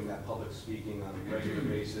they're doing that public speaking on a regular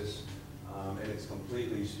basis. And it's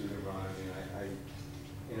completely student-run. I mean,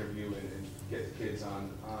 I interview and get the kids on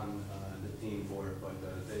the team for it, but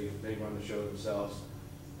they run the show themselves,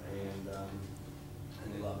 and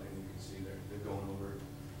they love it. And you can see they're going over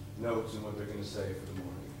notes and what they're going to say for the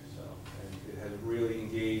morning. So, and it has really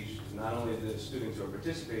engaged not only the students who are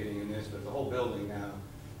participating in this, but the whole building now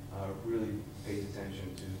really pays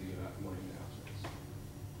attention to the morning announcements.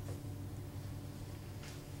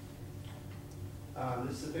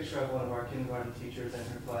 This is a picture of one of our kindergarten teachers and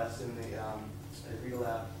her class doing a read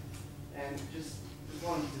aloud. And just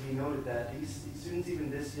wanted to be noted that these students, even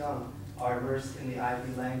this young, are immersed in the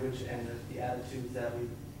IB language and the attitudes that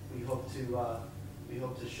we hope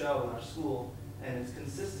to show in our school, and it's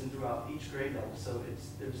consistent throughout each grade level. So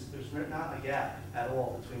there's not a gap at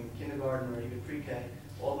all between kindergarten or even pre-K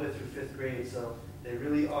all the way through 5th grade. So they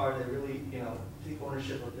really take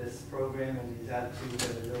ownership of this program and these attitudes,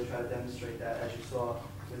 and they really try to demonstrate that, as you saw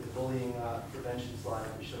with the bullying prevention slide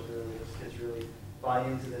that we showed earlier. Those kids really buy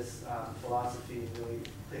into this philosophy and really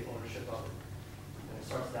take ownership of it. And it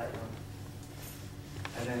starts that young.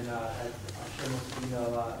 And then, as I'm sure most of you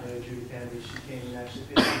know, Mayor Judy Kennedy, she came and actually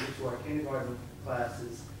paid attention to our kindergarten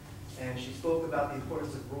classes, and she spoke about the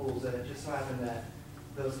importance of rules, and it just so happened that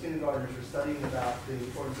those kindergartners were studying about the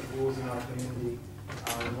importance of rules in our community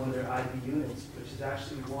in one of their IB units, which is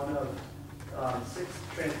actually one of 6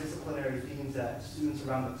 transdisciplinary themes that students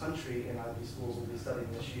around the country in IB schools will be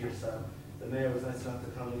studying this year. So the mayor was nice enough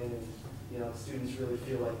to come in, and students really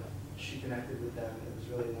feel like she connected with them. It was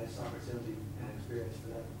really a nice opportunity and experience for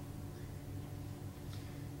them.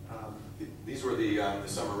 These were the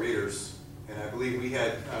summer readers, and I believe we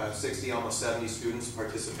had 60, almost 70 students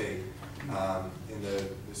participate in the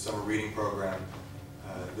summer reading program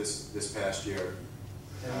this past year.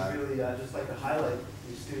 And we really just like to highlight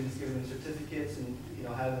these students, giving them certificates and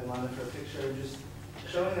having them line up for a picture, and just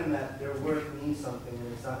showing them that their work means something,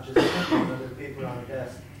 and it's not just another paper on a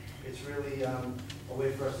desk. It's really a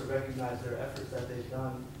way for us to recognize their efforts that they've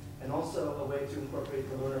done, and also a way to incorporate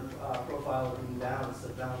the learner profile of being balanced,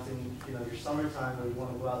 of balancing your summertime where you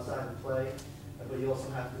want to go outside and play, but you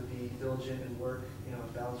also have to be diligent and work,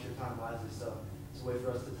 and balance your time wisely. So it's a way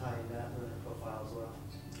for us to tie in that learner profile as well.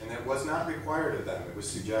 And it was not required of them, it was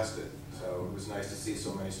suggested. So it was nice to see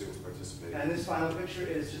so many students participate. And this final picture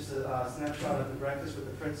is just a snapshot of the breakfast with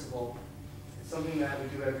the principal. It's something that we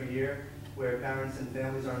do every year. where parents and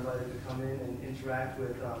families are invited to come in and interact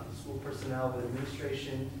with school personnel, with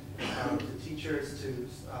administration, to teachers, to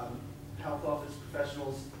health office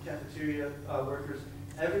professionals, cafeteria workers.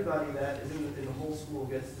 Everybody that is in the whole school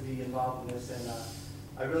gets to be involved in this, and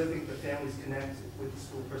I really think the families connect with the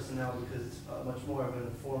school personnel because it's much more of an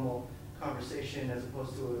informal conversation as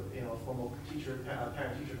opposed to a formal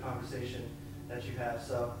parent-teacher conversation that you have.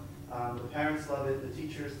 So the parents love it, the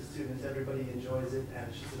teachers, the students, everybody enjoys it, and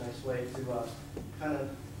it's just a nice way to kind of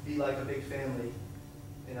be like a big family,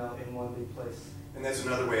 in one big place. And that's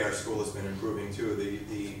another way our school has been improving too.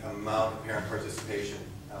 The amount of parent participation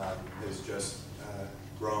has just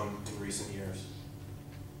grown in recent years.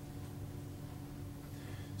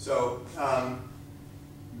 So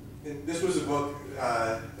this was a book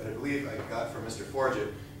that I believe I got from Mr. Forget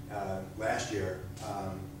last year.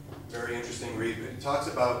 Very interesting read. It talks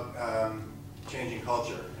about changing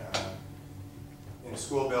culture in a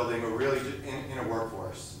school building or really in a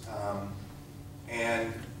workforce.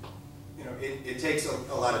 And it takes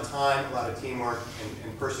a lot of time, a lot of teamwork,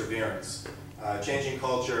 and perseverance. Changing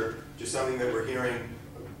culture, just something that we're hearing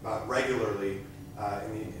about regularly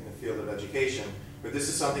in the field of education. But this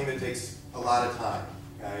is something that takes a lot of time.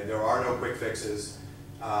 There are no quick fixes.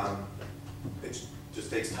 It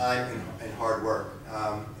just takes time and hard work.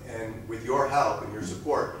 And with your help and your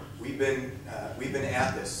support, we've been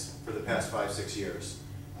at this for the past 5-6 years.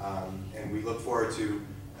 And we look forward to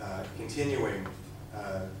continuing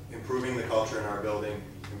improving the culture in our building,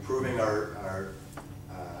 improving our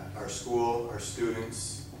school, our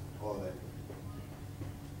students, all of it.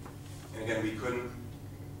 And again, we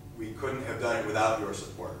couldn't have done it without your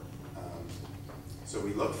support. So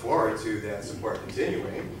we look forward to that support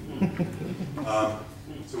continuing.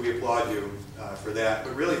 So we applaud you for that.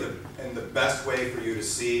 But really, the best way for you to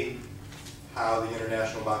see how the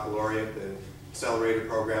International Baccalaureate, the accelerated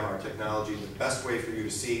program, our technology, the best way for you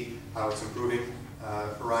to see how it's improving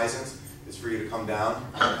Horizons is for you to come down.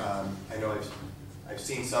 I know I've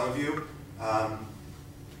seen some of you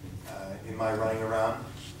in my running around.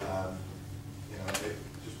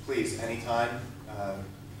 Just please, anytime,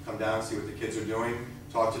 come down, see what the kids are doing,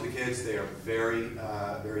 talk to the kids. They are very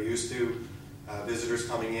used to visitors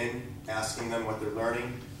coming in, asking them what they're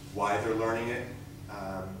learning, why they're learning it.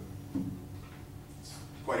 It's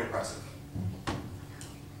quite impressive. That's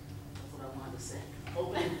what I wanted to say.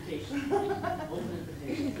 Open invitation. Open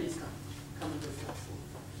invitation. Please come and visit us.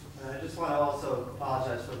 I just want to also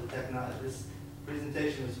apologize for the technology. This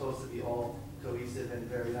presentation was supposed to be all cohesive and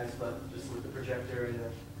very nice, but just with the projector and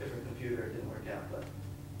the different computer, it didn't work out. But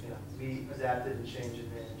we adapted and changed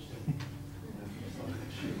and managed. And, just want to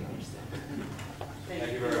make sure you understand. Thank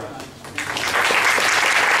you very much.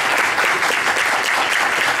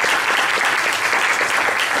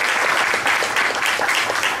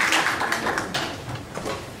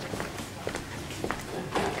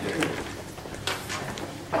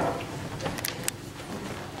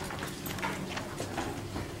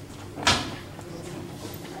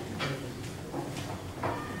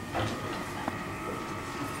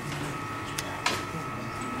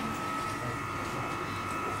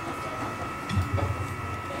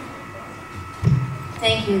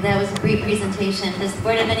 Thank you. That was a great presentation. Does the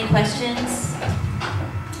board have any questions?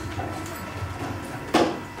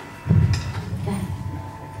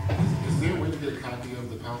 Is there a way to get a copy of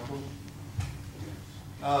the PowerPoint?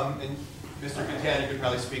 And Mr. Catania could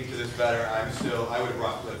probably speak to this better. I would have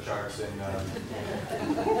brought flip charts and a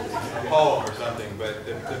poem or something, but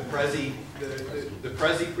the Prezi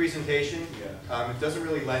presentation, it doesn't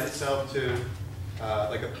really lend itself to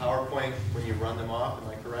like a PowerPoint when you run them off. Am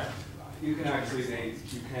I correct? You can actually,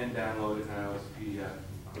 you can download it now as a PDF.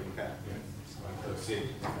 Okay. Yeah. Let's see.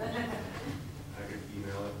 I can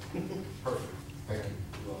email it. Perfect. Thank you.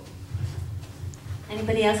 You're welcome.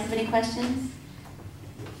 Anybody else have any questions?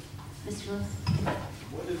 Mr. Lewis?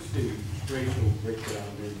 What is the racial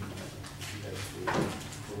breakdown in that school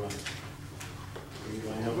for us?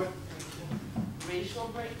 Anybody know it? Racial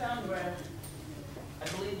breakdown, I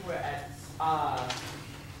believe we're at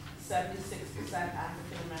 76%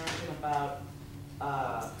 African American, about I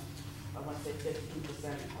want to say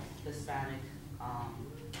 15% Hispanic, I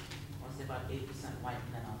want to say about 8% white,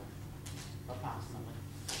 and then other, approximately.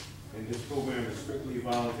 And this program is strictly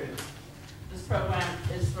volunteer? This program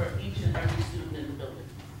is for each and every student in the building.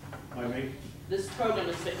 Pardon me? This program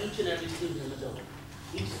is for each and every student in the building.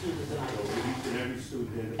 Each student is an So IB. each and every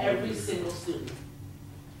student in the building? Every single student.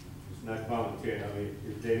 It's not volunteer. I mean,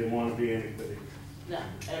 if they didn't want to be in it, they... No,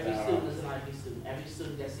 every student is an IB student. Every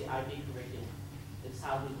student gets the IB curriculum. It's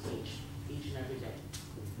how we teach each and every day.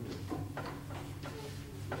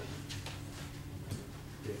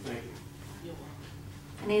 Yeah, thank you.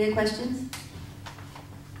 Any other questions?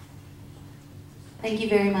 Thank you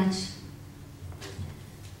very much.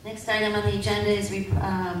 Next item on the agenda is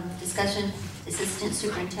discussion, Assistant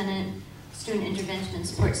Superintendent, Student Intervention and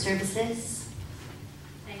Support Services.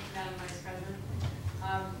 Thank you, Madam Vice President.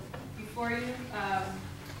 Before you,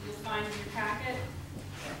 you'll find in your packet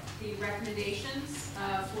the recommendations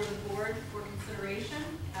for the board for consideration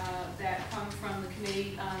that come from the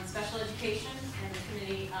Committee on Special Education and the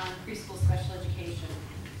Committee on Preschool Special Education.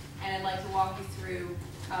 And I'd like to walk you through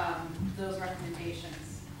those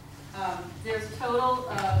recommendations. There's a total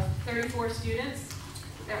of 34 students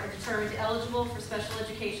that were determined eligible for special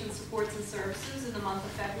education supports and services in the month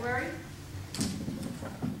of February.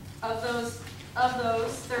 Of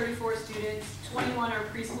those 34 students, 21 are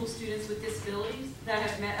preschool students with disabilities that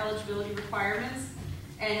have met eligibility requirements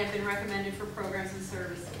and have been recommended for programs and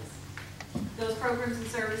services. Those programs and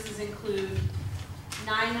services include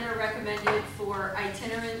 9 that are recommended for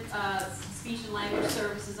itinerant speech and language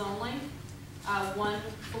services only, 1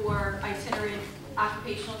 for itinerant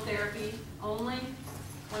occupational therapy only,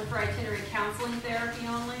 1 for itinerant counseling therapy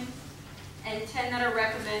only, and 10 that are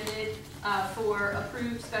recommended for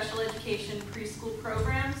approved special education preschool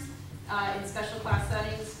programs in special class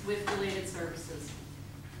settings with related services.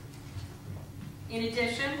 In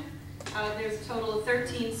addition, there's a total of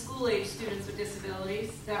 13 school-age students with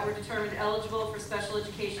disabilities that were determined eligible for special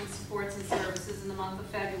education supports and services in the month of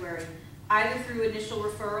February, either through initial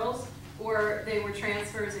referrals or they were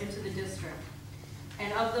transfers into the district.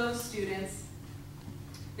 And of those students,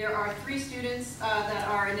 there are 3 students that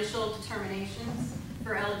are initial determinations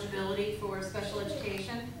for eligibility for special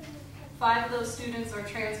education. 5 of those students are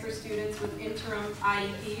transfer students with interim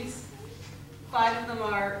IEPs. 5 of them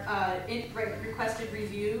are requested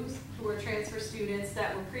reviews, who are transfer students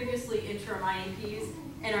that were previously interim IEPs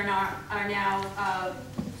and are now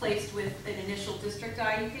placed with an initial district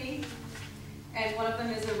IEP. And 1 of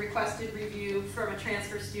them is a requested review from a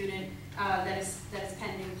transfer student that is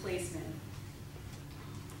pending placement.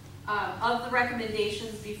 Of the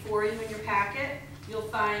recommendations before you in your packet, you'll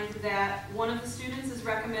find that 1 of the students is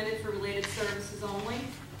recommended for related services only.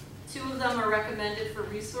 2 of them are recommended for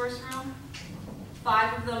resource room.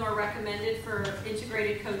 5 of them are recommended for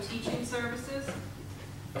integrated co-teaching services.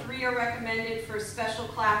 3 are recommended for special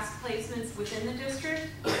class placements within the district.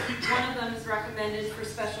 1 of them is recommended for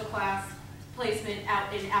special class placement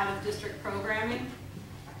in out-of-district programming.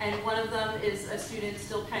 And 1 of them is a student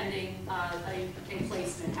still pending a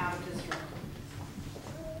placement out of district.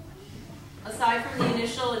 Aside from the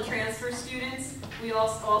initial and transfer students, we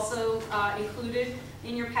also included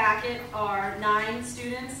in your packet are 9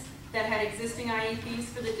 students that had existing IEPs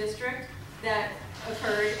for the district that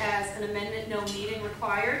occurred as an amendment no meeting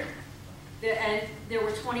required. And there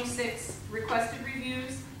were 26 requested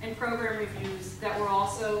reviews and program reviews that were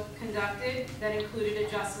also conducted that included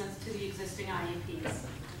adjustments to the existing IEPs.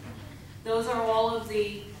 Those are all of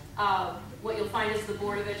the, what you'll find is the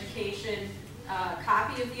Board of Education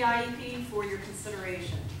copy of the IEP for your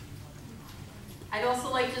consideration. I'd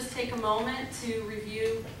also like to just take a moment to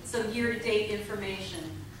review some year-to-date information.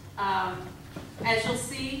 As you'll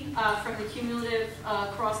see from the cumulative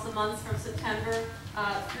across the months from September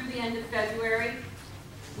through the end of February,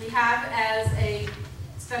 we have as a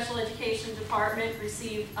special education department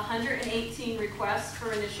received 118 requests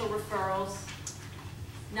for initial referrals.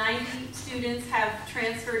 90 students have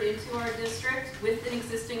transferred into our district with an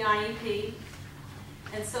existing IEP.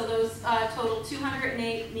 And so those total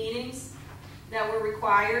 208 meetings that were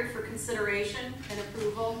required for consideration and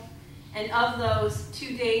approval. And of those,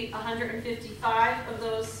 to date, 155 of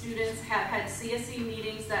those students have had CSE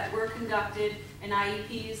meetings that were conducted and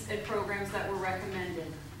IEPs and programs that were recommended.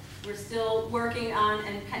 We're still working on,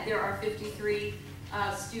 and there are 53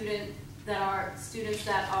 students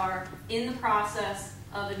that are in the process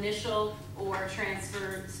of initial or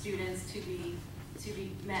transfer students to be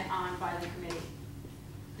met on by the committee.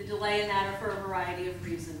 The delay in that are for a variety of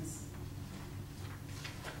reasons.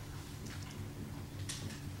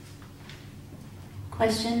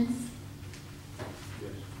 Questions?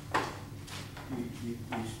 Yes.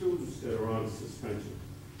 The students that are on suspension,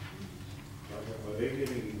 are they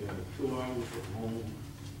getting 2 hours of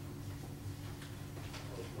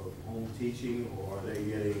home teaching, or are they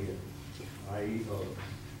getting, i.e.,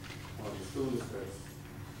 are the students that's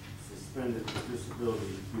suspended with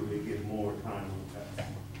disability, do they get more time on task?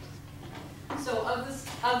 So of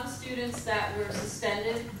the students that were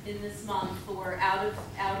suspended in this month for out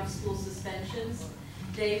of school suspensions,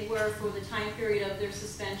 they were, for the time period of their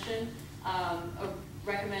suspension,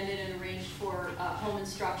 recommended and arranged for home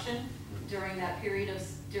instruction during that period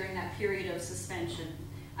of suspension.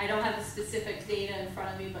 I don't have the specific data in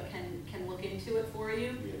front of me, but can look into it for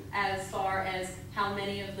you Yeah. as far as how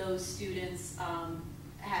many of those students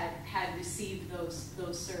had received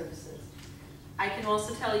those services. I can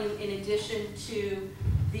also tell you, in addition to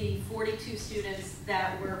the 42 students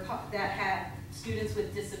that had students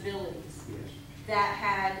with disabilities, Yes. that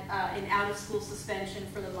had an out-of-school suspension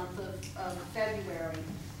for the month of February,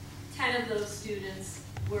 10 of those students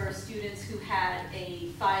were students who had a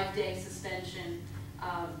 5-day suspension,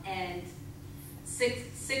 and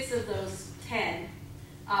six of those 10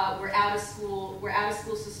 were out of school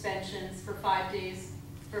suspensions for 5 days,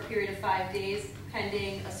 for a period of 5 days,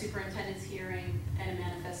 pending a superintendent's hearing and a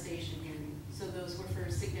manifestation hearing. So those were for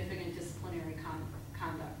significant disciplinary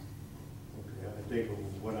conduct. Okay, I think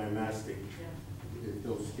what I'm asking, if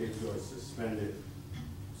those kids are suspended,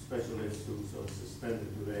 special ed students are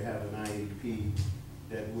suspended, do they have an IEP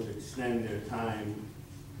that would extend their time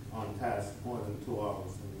on task more than 2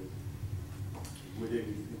 hours? I mean, would it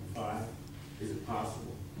be 5? Is it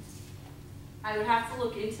possible? I would have to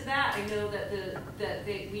look into that. I know that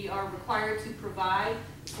we are required to provide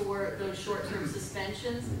for those short-term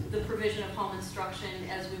suspensions the provision of home instruction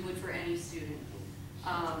as we would for any student.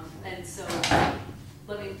 And so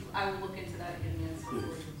I will look into that and get an answer for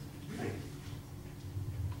you. Thank you.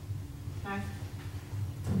 Mark?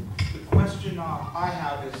 The question I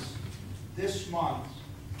have is, this month,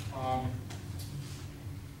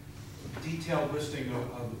 detailed listing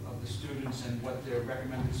of the students and what their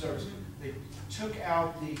recommended service. They took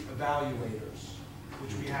out the evaluators,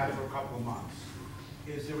 which we had for a couple of months.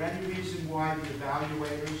 Is there any reason why the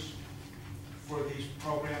evaluators for these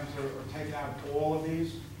programs are taken out of all of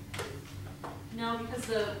these? No, because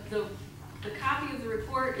the copy of the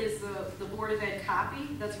report is the Board of Ed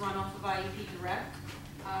copy that's run off of IEP Direct.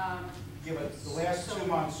 Yeah, but the last 2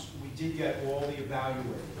 months, we did get all the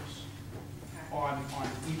evaluators on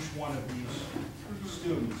each one of these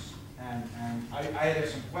students. And I had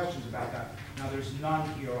some questions about that. Now, there's none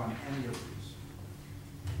here on any of these.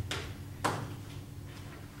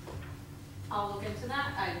 I'll look into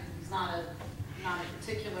that. It's not a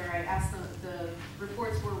particular. I asked the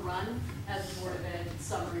reports were run as the Board of Ed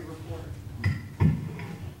summary report.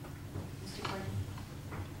 Mr. Gordon?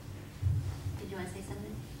 Did you want to say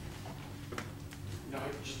something? No,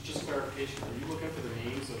 just clarification. Are you looking for the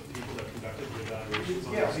names of people that conducted the evaluations?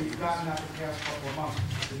 Yeah, we've gotten that the past couple of months.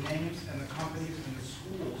 The names and the companies and the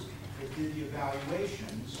schools that did the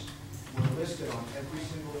evaluations were listed on every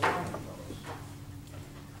single one of those.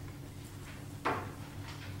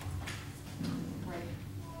 Right.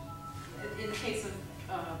 In the case of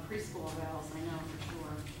preschool evals, I know for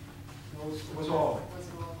sure. It was all. Was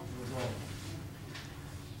it all? It was all.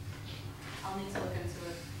 I'll need to look into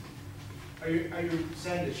it. Are you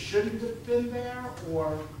saying it shouldn't have been there,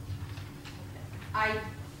 or? I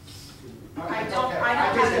don't just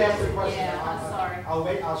have asked the an question. Yeah, I'm sorry.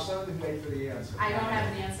 I'll certainly wait for the answer. I don't have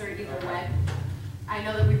an answer either way. I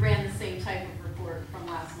know that we ran the same type of report from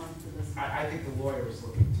last month to this. I think the lawyer is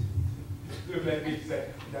looking to let me say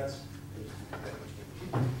that's.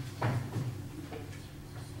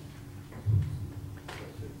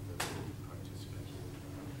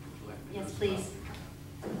 Yes, please.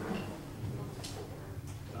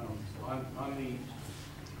 On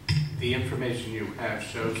the information you have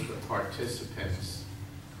shows the participants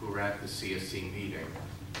who were at the CSE meeting.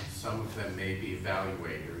 Some of them may be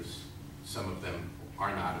evaluators, some of them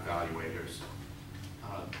are not evaluators.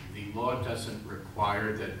 The law doesn't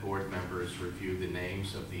require that board members review the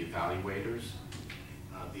names of the evaluators.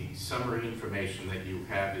 The summary information that you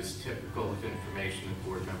have is typical of information that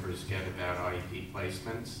board members get about IEP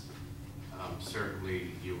placements.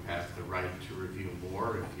 Certainly, you have the right to review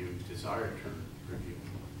more if you desire to review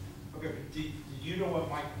more. Okay, but did you know what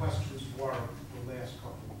my questions were the last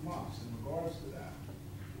couple of months in regards to that?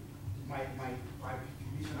 The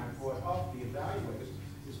reason I brought up the evaluators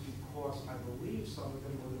is because I believe some of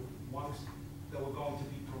them were the ones that were going to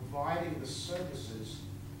be providing the services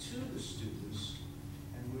to the students,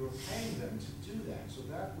 and we were paying them to do that. So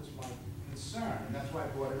that was my concern, and that's why I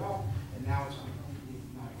brought it up, and now it's completely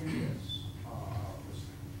not in this.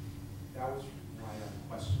 That was why I'm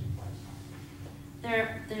questioning last time.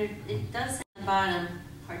 It does say on the bottom,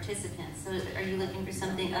 participants. So are you looking for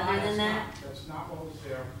something other than that? That's not what was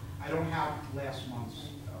there. I don't have last month's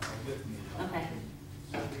with me. Okay.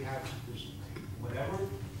 Simply have, whatever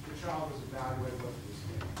the child was evaluated, what was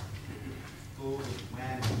there. Who,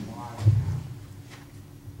 when, and why, and how.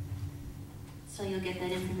 So you'll get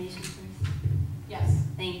that information first? Yes.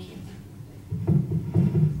 Thank you.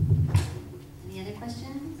 Any other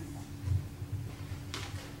questions?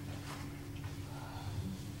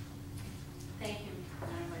 Thank you,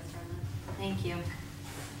 Madam Vice Thank you.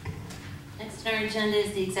 Next on our agenda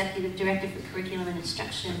is the Executive Director for Curriculum and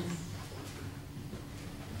Instruction.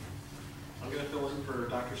 I'm going to fill in for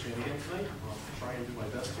Dr. Shanahan tonight. I'll try and do my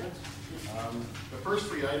best here. The first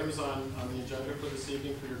three items on the agenda for this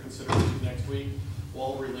evening for your consideration next week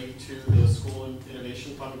all relate to the School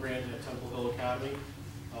Innovation Fund grant at Temple Hill Academy.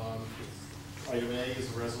 Item A is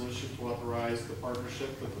a resolution to authorize the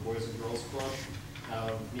partnership with the Boys and Girls Club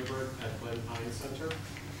of Newburgh at Glenn Hines Center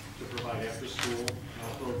to provide after-school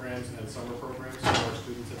programs and summer programs for our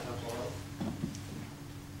students at Temple Hill.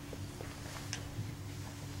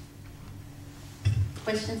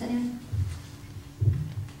 Questions, anyone?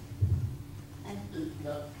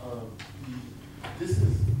 This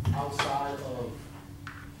is outside of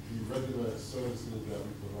the regular services that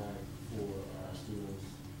we provide for our students,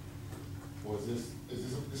 or is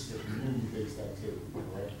this a community-based activity,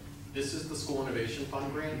 right? This is the School Innovation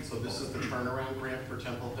Fund grant, so this is the turnaround grant for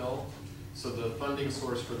Temple Hill. So the funding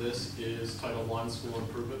source for this is Title I School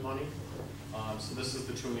Improvement Money. So this is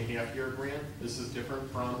the 2.5-year grant. This is different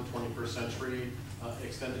from the 21st Century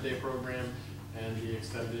Extended Day Program and the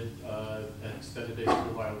Extended Day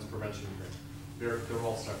School Violence Prevention Grant. They're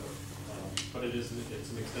all separate, but it's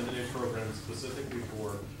an Extended Day program specifically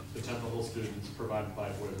for the Temple Hill students provided by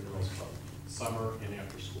Boys and Girls Club, summer and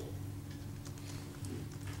after school.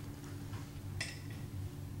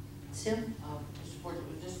 Sue? Mr. Porter,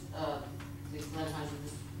 was this, the Glenn Hines was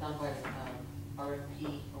just done by RFP,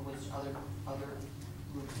 or was other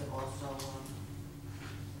groups that also,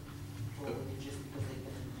 or were they just because they've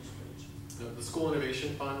been in the district? The School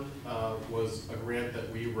Innovation Fund was a grant that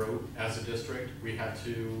we wrote as a district. We had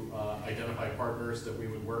to identify partners that we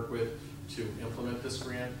would work with to implement this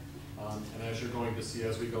grant. And as you're going to see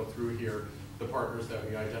as we go through here, the partners that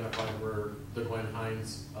we identified were the Glenn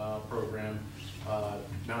Hines program,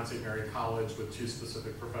 Mount St. Mary College with 2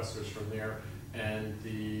 specific professors from there, and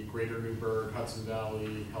the Greater Newburgh Hudson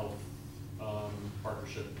Valley Health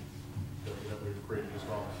Partnership that we've created as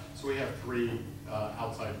well. So we have 3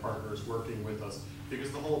 outside partners working with us,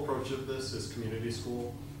 because the whole approach of this is community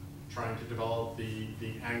school, trying to develop the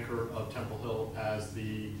anchor of Temple Hill as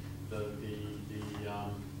the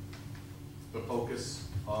focus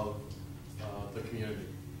of the community.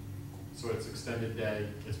 So it's extended day,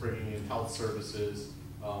 it's bringing in health services,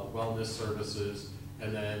 wellness services,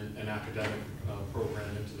 and then an academic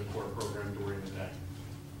program into the core program during the day.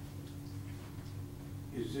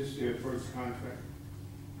 Is this their first contract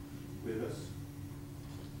with us?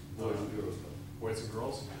 Boys and girls? Boys and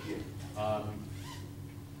girls? Yeah.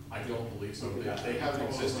 I don't believe so. They have an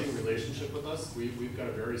existing relationship with us. We've got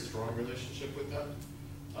a very strong relationship with them.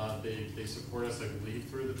 They support us, I believe,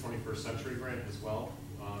 through the 21st Century Grant as well.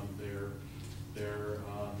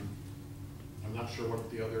 I'm not sure what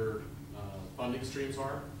the other funding streams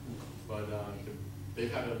are, but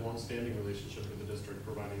they've had a long-standing relationship with the district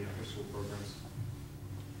providing after-school programs.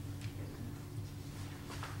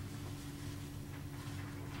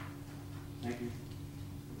 Thank you.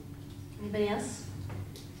 Anybody else?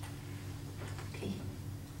 Okay.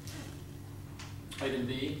 Item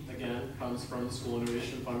B, again, comes from the School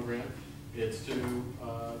Innovation Fund grant. It's to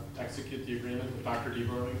execute the agreement with Dr. D.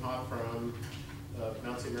 Burlinghoff from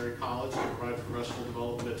Mount St. Mary College to provide professional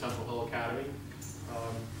development at Temple Hill Academy.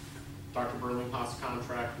 Dr. Burlinghoff's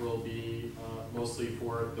contract will be mostly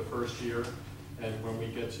for the first year, and when we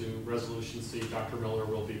get to Resolution C, Dr. Miller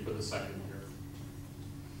will be for the second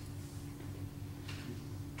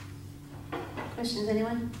year. Questions,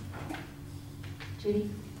 anyone? Judy?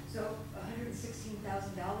 So $116,000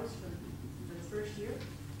 for the first year?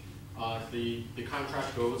 The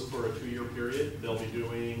contract goes for a 2-year period. They'll be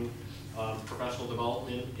doing professional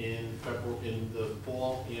development in the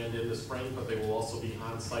fall and in the spring, but they will also be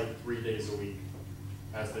on site 3 days a week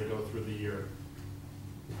as they go through the year.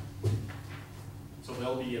 So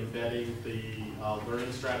they'll be embedding the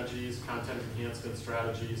learning strategies, content enhancement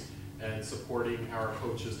strategies, and supporting our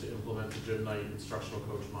coaches to implement the Gym Night instructional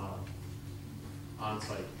coach model on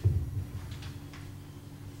site.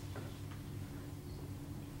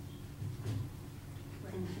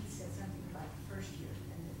 When he said something about the first year,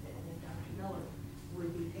 and that Dr. Miller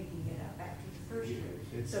would be picking it up after the first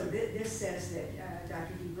year. So this says that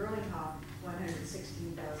Dr. D. Burlinghoff,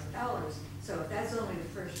 $116,000. So if that's only the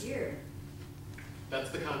first year. That's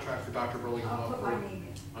the contract for Dr. Burlinghoff. I'll put my name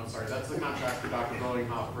in. I'm sorry, that's the contract for Dr.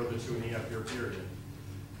 Burlinghoff for the 2.5-year period.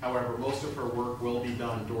 However, most of her work will be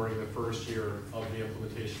done during the first year of the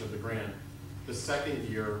implementation of the grant. The second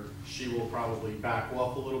year, she will probably back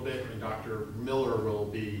off a little bit, and Dr. Miller will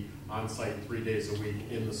be on site 3 days a week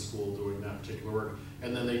in the school doing that particular work.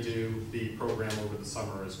 And then they do the program over the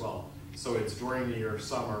summer as well. So it's during the year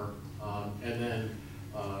summer, and then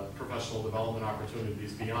professional development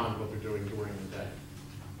opportunities beyond what they're doing during the day.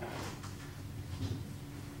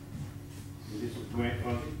 This is grant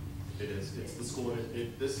funded? It is. It's the school.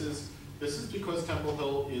 This is because Temple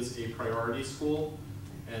Hill is a priority school,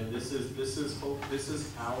 and this is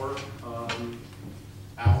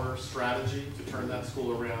our strategy to turn that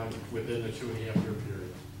school around within a 2.5-year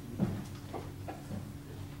period.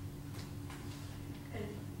 And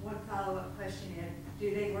one follow-up question, Ed.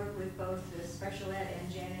 Do they work with both the special ed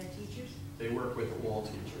and gen ed teachers? They work with all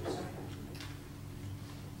teachers.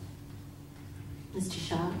 Mr.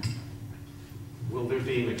 Shaw? Will there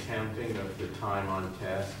be an accounting of the time on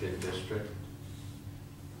task in district?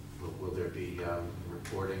 Will there be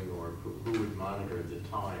reporting, or who would monitor the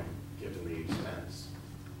time given the expense?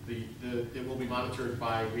 It will be monitored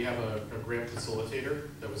by, we have a grant facilitator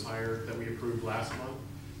that was hired, that we approved last month.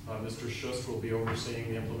 Mr. Schuss will be overseeing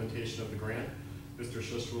the implementation of the grant. Mr.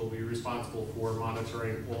 Schuss will be responsible for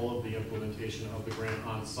monitoring all of the implementation of the grant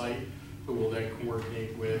on site, who will then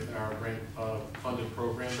coordinate with our grant funded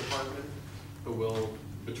program department, who will,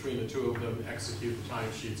 between the two of them, execute the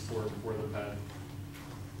timesheets for the PED.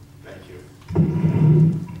 Thank you.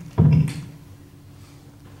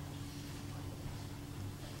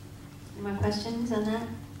 Any more questions on that?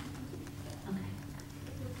 Okay.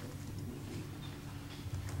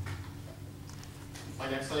 My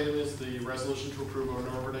next item is the resolution to approve an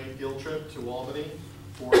overnight field trip to Albany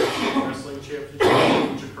for the State Wrestling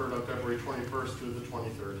Championship, which occurred on February 21st through the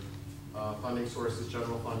 23rd. Funding source is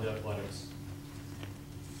General Fund Athletics.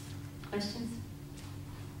 Questions?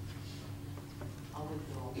 I'll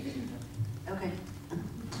withdraw. Okay.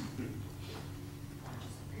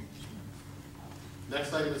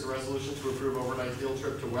 Next item is a resolution to approve overnight field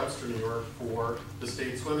trip to Webster, New York for the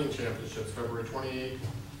State Swimming Championships, February 28th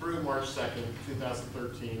through March 2nd,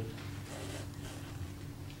 2013.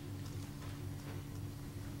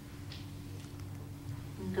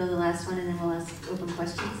 We'll go to the last one and then we'll ask open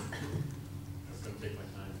questions. That's going to take my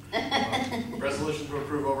time. Resolution to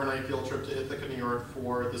approve overnight field trip to Ithaca, New York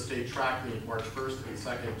for the state track meet, March 1st and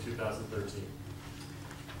 2nd, 2013.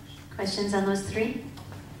 Questions on those three?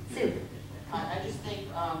 Sue? I just think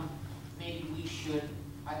maybe we should,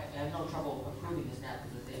 I have no trouble approving this now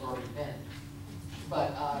because they've already been,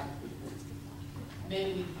 but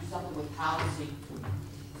maybe we do something with policy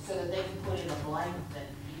so that they can put in a blank that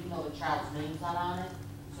even though the child's name's not on it,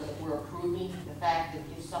 so that we're approving the fact that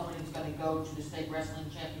if somebody's going to go to the state wrestling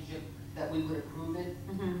championship, that we would approve it,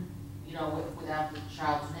 you know, without the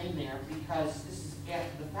child's name there, because this is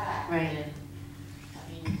after the fact. Right. And,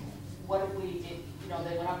 I mean, what if we, you know,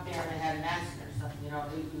 they went up there and they had an accident or something, you know,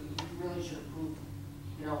 you really should approve,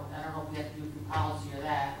 you know, I don't know if we have to do it through policy or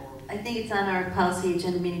that, or. I think it's on our policy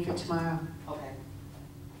agenda meeting for tomorrow. Okay.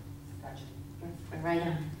 Gotcha. We're right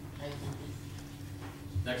on. Thank you.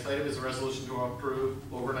 Next item is a resolution to approve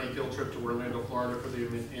overnight field trip to Orlando, Florida for the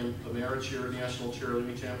Americheer National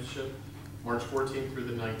Cheerleading Championship, March 14th through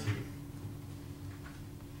the 19th.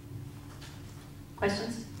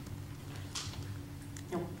 Questions?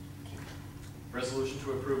 No. Okay. Resolution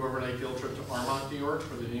to approve overnight field trip to Armonk, New York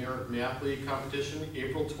for the New York Math League competition,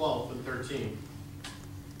 April 12th and 13th,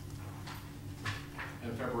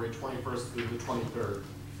 and February 21st through the 23rd.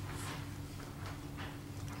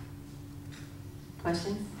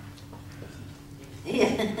 Questions? Yeah.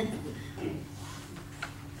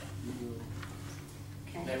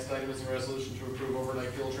 Okay. Next item is a resolution to approve overnight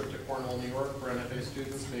field trip to Cornwall, New York for NFA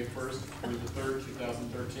students, May 1st through the 3rd,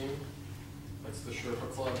 2013. That's the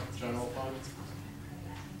Sherpa Club General Fund.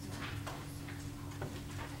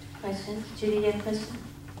 Questions? Judy, you have a question?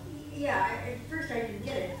 Yeah, at first I didn't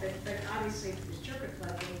get it, but obviously for the Circuit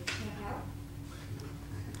Club, they can't help.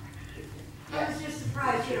 I was just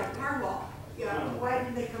surprised, you know, Cornwall, you know, why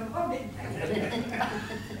didn't they come home at night?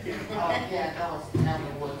 Oh, yeah, that was.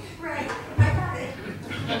 Right, I got it.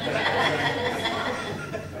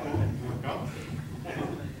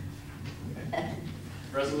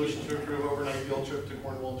 Resolution to approve overnight field trip to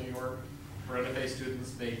Cornwall, New York for NFA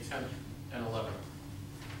students, May 10th and 11th.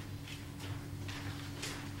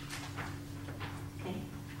 Okay.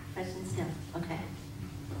 Questions? No. Okay.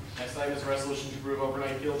 Next item is a resolution to approve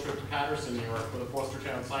overnight field trip to Patterson, New York for the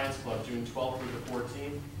Fostertown Science Club, June 12th through the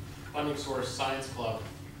 14th. Funding source, Science Club.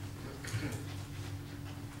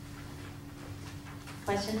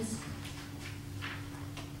 Questions?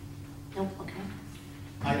 Nope. Okay.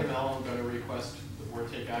 Item L, I'm going to request the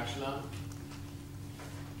board take action on.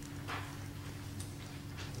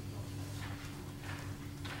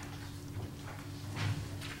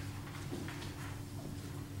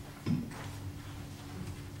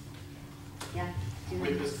 Yeah.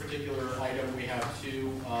 With this particular item, we have two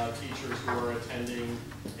teachers who are attending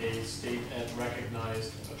a state and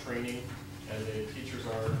recognized training, and the teachers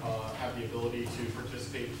have the ability to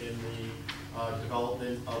participate in the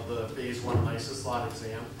development of the Phase 1 ISISLOT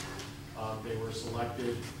exam. They were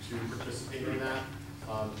selected to participate in that.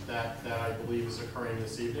 That I believe is occurring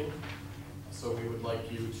this evening. So we would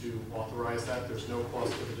like you to authorize that. There's no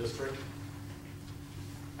cost to the district,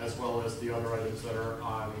 as well as the other items that are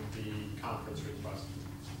on the conference request.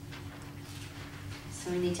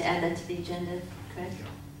 So we need to add that to the agenda, correct?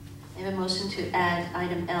 I have a motion to add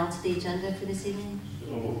item L to the agenda for this evening.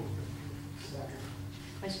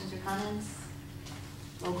 Questions or comments?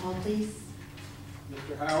 Roll call, please.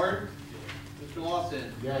 Mr. Howard? Mr.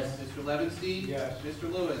 Lawson? Yes. Mr. Levinstein? Yes.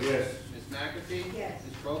 Mr. Lewis? Yes. Ms. McAfee? Yes.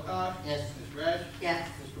 Ms. Prokop? Yes. Ms. Resch? Yes.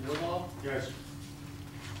 Mr. Woodall? Yes.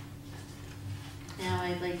 Now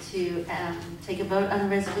I'd like to take a vote on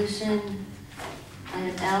the resolution,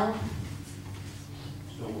 item L.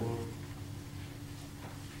 So moved.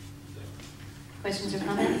 Questions or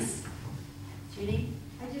comments? Judy?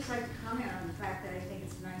 I'd just like to comment on the fact that I think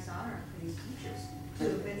it's a nice honor for these teachers to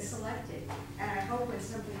have been selected. And I hope when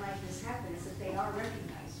something like this happens, that they are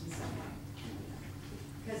recognized in some way.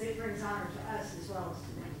 Because it brings honor to us as well as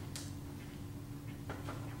to them.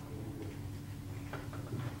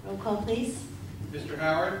 Roll call, please. Mr.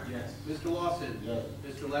 Howard? Yes. Mr. Lawson? Yes.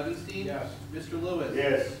 Mr. Levinstein? Yes. Mr. Lewis?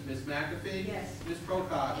 Yes. Ms. McAfee? Yes. Ms.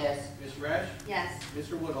 Prokop? Yes. Ms. Resch? Yes.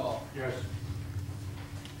 Mr. Woodall? Yes.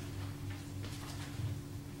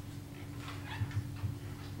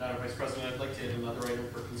 Madam Vice President, I'd like to add another item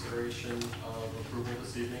for consideration of approval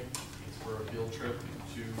this evening. It's for a field trip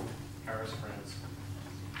to Paris, France.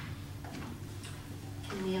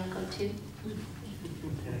 Can we all go too?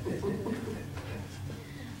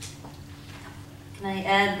 Can I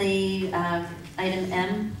add the item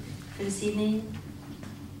M for this evening?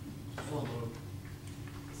 So moved.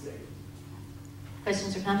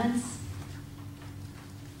 Questions or comments?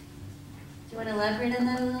 Do you want to elaborate on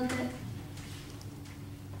that a little bit?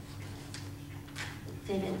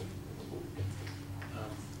 David?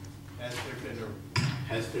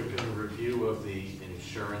 Has there been a review of the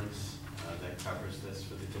insurance that covers this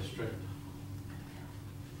for the district?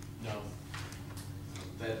 No.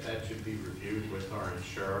 That should be reviewed with our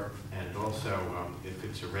insurer, and also if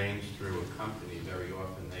it's arranged through a company, very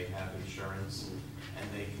often they have insurance and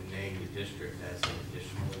they can name the district as an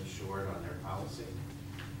additional insured on their policy.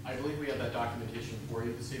 I believe we have that documentation for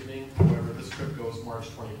you this evening. However, this trip goes March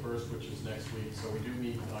 21st, which is next week, so we do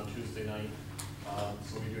meet on Tuesday night.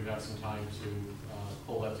 So we do have some time to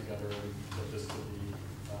pull that together and get this to the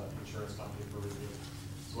insurance company for review.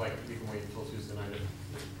 So we can wait until Tuesday night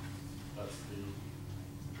if that's the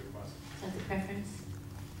request. Is that the preference?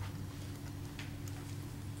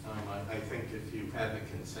 I think if you have a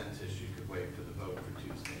consensus, you could wait for the vote for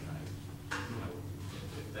Tuesday night.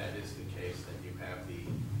 If that is the case, then you have the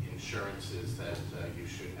insurances that you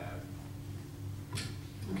should have.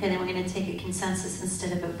 Okay, then we're going to take a consensus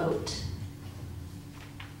instead of a vote.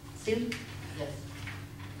 Sue? Yes.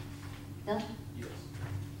 Bill? Yes.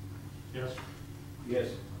 Yes. Yes.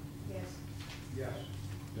 Yes. Yes.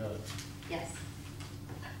 Yes. Yes.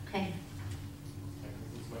 Okay. That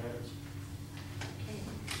concludes my items.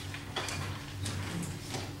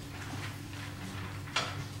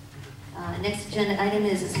 Next agenda item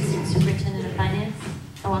is Assistant Superintendent of Finance.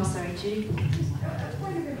 Oh, I'm sorry, Judy? A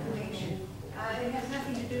point of information, it has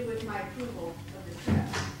nothing to do with my approval of the trip,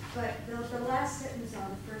 but the last sentence on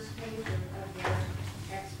the first page of your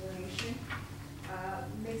explanation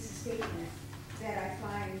makes a statement that I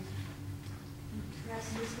find perhaps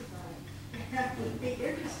mystifying. I would be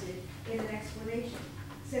interested in an explanation.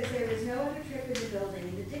 It says there is no other trip in the building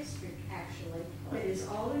in the district, actually, that is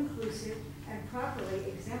all-inclusive and properly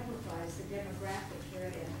exemplifies the demographic here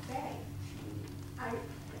at NFA.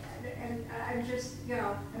 I'm just,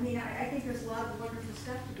 I think there's a lot of wonderful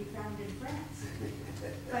stuff to be found in France.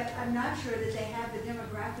 But I'm not sure that they have the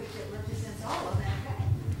demographic that represents all of NFA.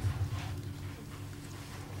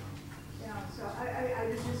 So I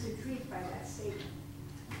was just intrigued by that statement.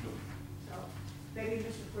 So maybe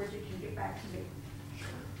Mr. Forget can get back to me.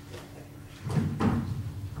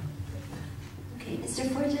 Okay, Mr.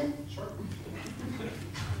 Forget? Sure.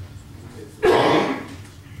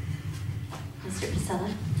 Mr. Pasella?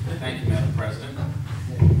 Thank you, Madam President.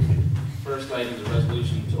 First item is a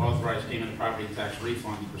resolution to authorize payment of property tax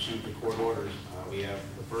refunds pursuant to court orders. We have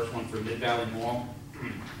the first one for Mid-Valley Mall.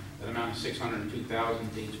 That amount is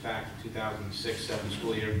 $602,000, dates back to 2006-07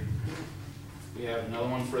 school year. We have another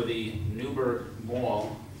one for the Newburgh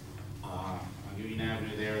Mall on Union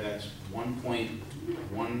Avenue there. That's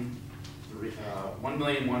 $1.13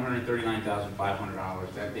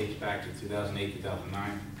 $1,139,500. That dates back to 2008,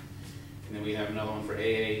 2009. And then we have another one for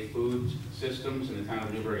AA Food Systems in the town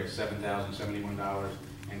of Newburgh at $7,071.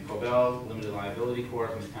 And Cobell Limited Liability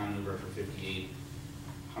Corp. in the town of Newburgh for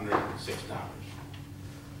 $5,806.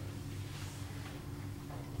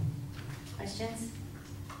 Questions?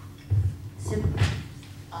 Mr.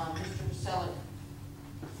 Selleck,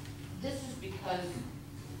 this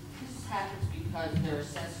happens because they're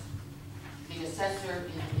assessed, the assessor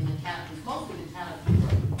in the town, it's mostly the town of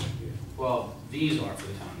Newburgh. Well, these are for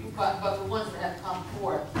the town of Newburgh. But the ones that have come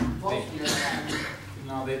forth, mostly are the town of Newburgh.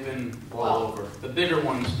 No, they've been all over. The bigger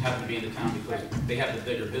ones happen to be in the town because they have the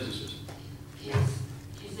bigger businesses.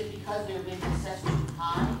 Is it because they're being assessed too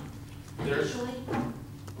high initially?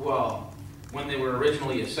 Well, when they were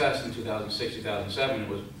originally assessed in 2006, 2007, it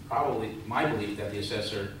was probably my belief that the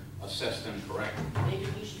assessor assessed them correctly. Maybe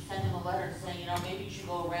we should send them a letter saying, you know, maybe you should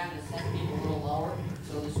go around and assess people a little lower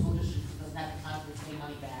so the school district doesn't have the time to pay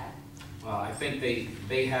money back. Well, I think they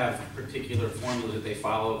have particular formulas that they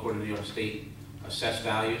follow according to New York State assessed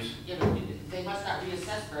values. Yeah, but they must not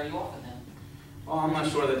reassess very often then. Well, I'm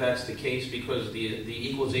not sure that that's the case because the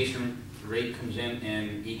equalization rate comes in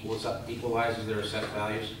and equalizes their assessed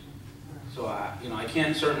values. So I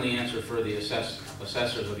can't certainly answer for the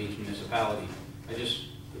assessors of each municipality. The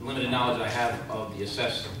limited knowledge I have of the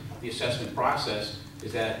assessment process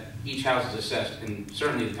is that each house is assessed, and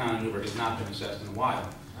certainly the town of Newburgh has not been assessed in a while.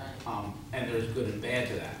 And there's good and bad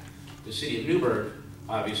to that. The city of Newburgh,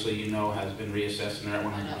 obviously, has been reassessed and they're at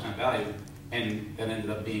 100% value, and that ended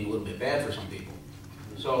up being a little bit bad for some people.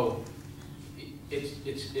 So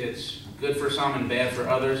it's good for some and bad for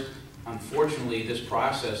others. Unfortunately, this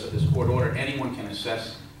process of this court order, anyone can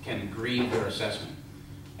grieve their assessment.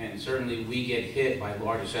 And certainly we get hit by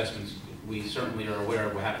large assessments. We certainly are aware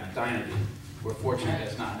of what happened at Dynergy. We're fortunate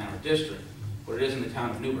that's not in our district, but it is in the town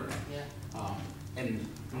of Newburgh. And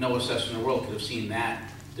no assessor in the world could have seen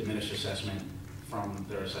that diminished assessment from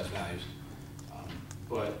their assessed values.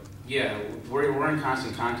 But yeah, we're in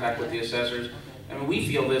constant contact with the assessors. I mean, we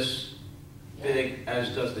feel this big,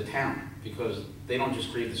 as does the town, because they don't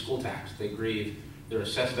just grieve the school tax, they grieve their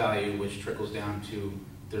assessed value, which trickles down to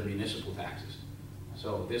their municipal taxes.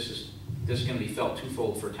 So this is going to be felt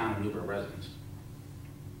twofold for town of Newburgh residents.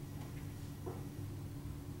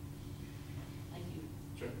 Thank you.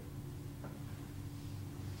 Sure.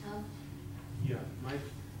 Tom? Yeah, Mike,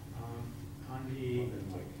 on the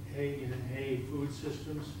A&A Food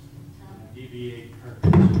Systems, DBA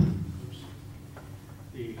Perkins.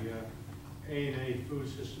 The A&A Food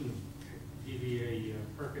Systems, DBA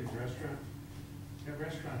Perkins Restaurant. That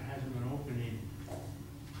restaurant hasn't been opening,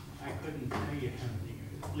 I couldn't tell you how many,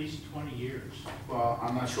 at least 20 years. Well,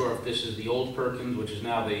 I'm not sure if this is the old Perkins, which is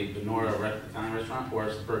now the Benora Italian restaurant, or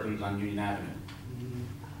it's the Perkins on Union Avenue.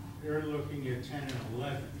 They're looking at 10 and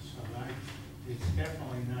 11, so it's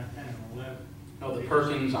definitely not 10 and 11. No, the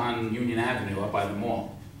Perkins on Union Avenue up by the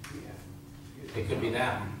mall. It could be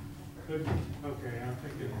that one. Could be. Okay, I'm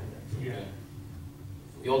thinking, yeah.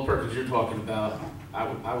 The old Perkins you're talking about,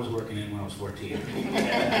 I was working in when I was 14.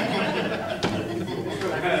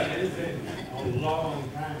 A long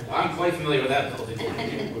time. I'm quite familiar with that building. So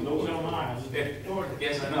miles.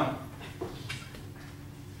 Yes, I know.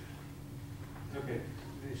 Okay,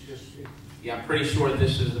 it's just. Yeah, I'm pretty sure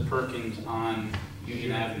this is the Perkins on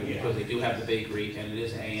Union Avenue because they do have the bakery and it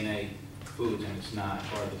is A&A Foods and it's not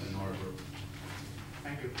part of the Benora Group.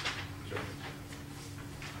 Thank you. Sure.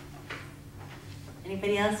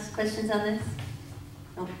 Anybody else questions on this?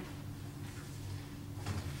 No.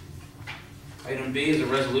 Item B is a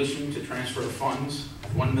resolution to transfer funds,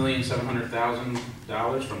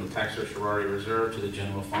 $1,700,000 from the tax certiorari reserve to the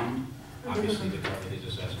general fund, obviously to cover these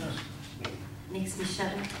assessments. Makes me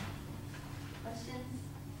shudder. Questions?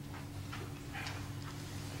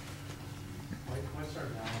 What's our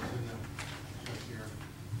balance in the year?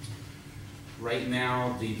 Right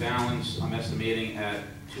now, the balance I'm estimating at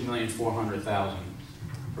 $2,400,000,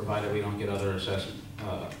 provided we don't get other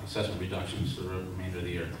assessment reductions for the remainder of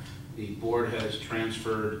the year. The board has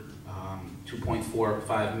transferred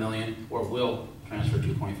 $2.45 million, or will transfer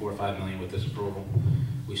 $2.45 million with this approval.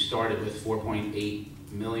 We started with $4.8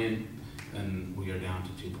 million, and we are down to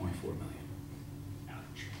 $2.4 million.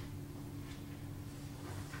 Ouch.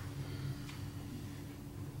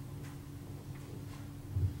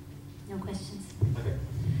 No questions? Okay.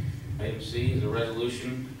 Item C is a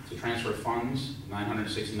resolution to transfer funds,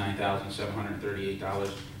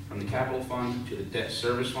 $969,738 from the capital fund to the debt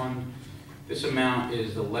service fund. This amount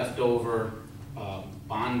is the leftover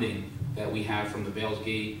bonding that we have from the Bales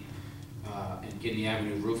Gate and Gidney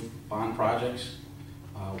Avenue roof bond projects.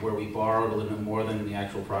 where we borrowed a little bit more than the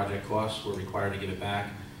actual project costs, we're required to give it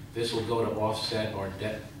back. This will go to offset our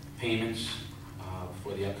debt payments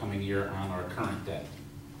for the upcoming year on our current debt.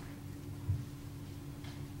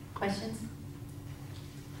 Questions?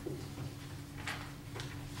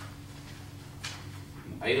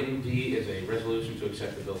 Item D is a resolution to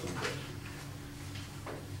accept the bills and reports.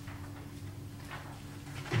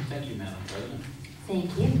 Thank you, Madam President.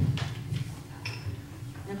 Thank you.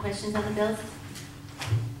 No questions on the bills?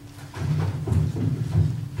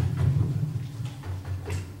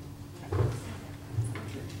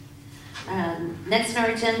 Next on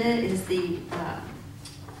our agenda is the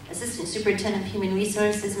Assistant Superintendent of Human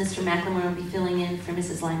Resources. Mr. McLemore will be filling in for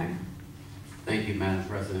Mrs. Langer. Thank you, Madam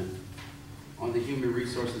President. On the Human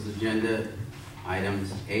Resources agenda,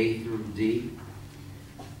 items A through D,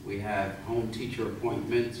 we have home teacher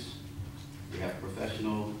appointments, we have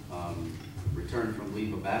professional return from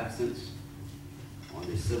leave of absence. On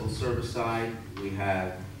the civil service side, we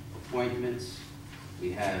have appointments,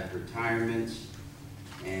 we have retirements,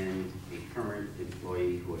 and a current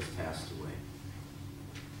employee who has passed away.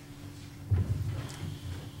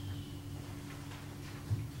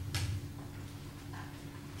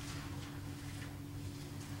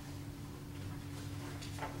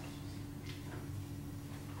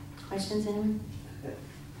 Questions, anyone?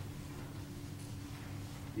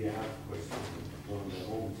 Yeah, I have a question on the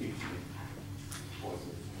home teaching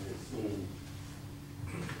courses. I assume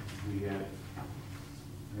we have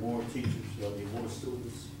more teachers, there'll be more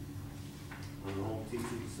students on the home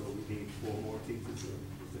teaching, so we need 4 more teachers, or is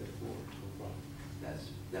that 4? No problem.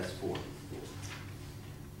 That's 4. Is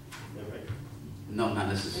that right? No, not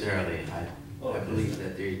necessarily. I believe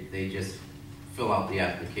that they just fill out the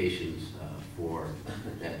applications for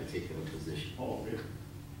that particular position. Oh, really?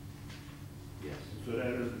 Yes. So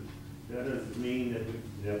that doesn't mean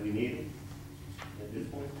that we need them at this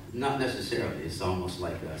point? Not necessarily. It's almost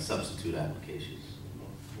like substitute applications.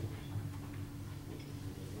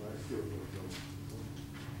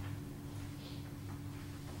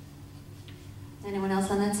 Anyone else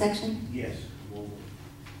on that section? Yes. We'll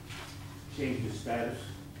change the status,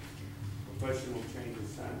 professional change of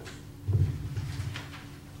status.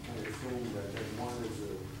 I assume that one is a...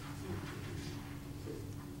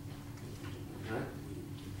 Huh?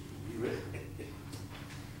 You ready?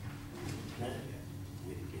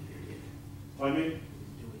 Pardon me?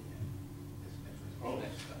 Oh,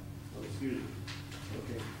 excuse me.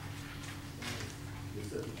 Okay. It's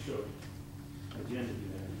such a short agenda today.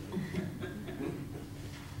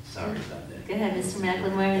 Sorry about that. Go ahead, Mr.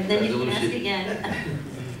 McLemore, then you can ask again.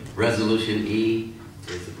 Resolution E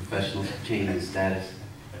is the professional change in status.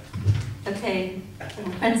 Okay,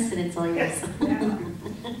 Princeton, it's all yours.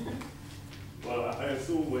 Well, I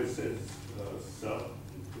assume where it says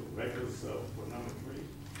regular sub for number 3,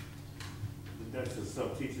 that's a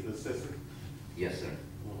sub-teaching assistant? Yes, sir.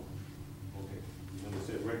 Oh, okay. When it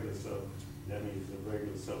said regular sub, that means a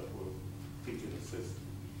regular sub for teaching assistant.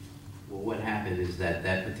 Well, what happened is that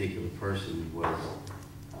particular person was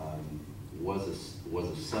a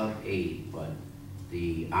sub-aide, but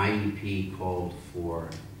the IEP called for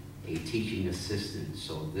a teaching assistant.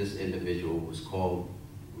 So this individual was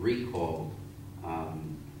recalled,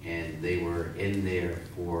 and they were in there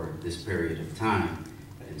for this period of time.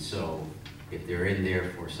 And so if they're in there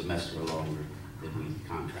for a semester or longer, then we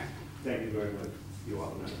contract them. Thank you very much. You're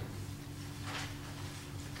welcome.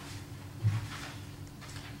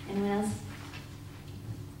 Anyone else?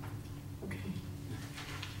 Okay.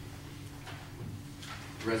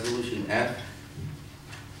 Resolution F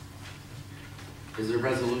is a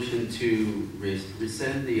resolution to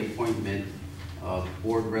rescind the appointment of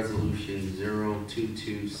Board Resolution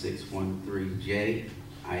 022613J,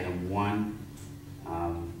 Item 1,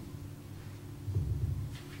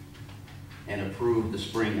 and approve the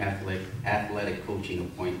spring athletic coaching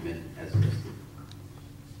appointment as listed.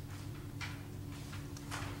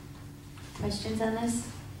 Questions on this?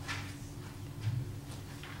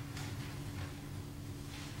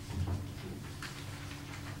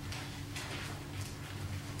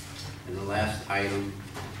 And the last item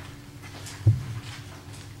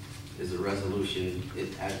is a resolution.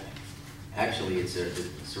 Actually, it's a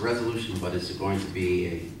resolution, but it's going to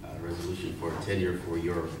be a resolution for tenure for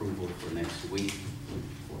your approval for next week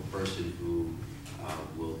for a person who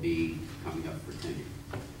will be coming up for tenure.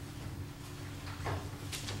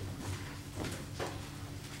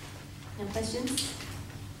 No questions?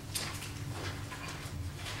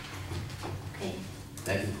 Okay.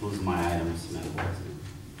 That concludes my items, Madam President.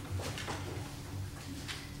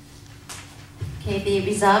 Okay, be it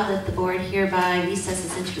resolved that the board hereby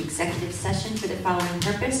recesses into executive session for the following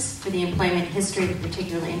purpose: for the employment history of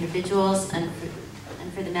particular individuals and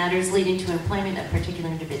for the matters leading to employment of particular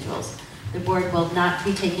individuals. The board will not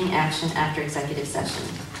be taking action after executive session.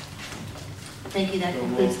 Thank you. That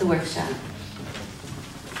concludes the workshop.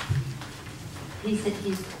 He said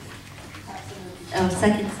he's. Oh,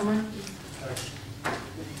 second, someone?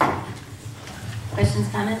 Questions,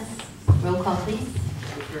 comments? Roll call, please.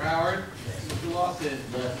 Mr. Howard? Mr. Lawson?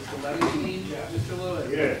 Yes. Mr. Levinstein? Yes. Mr.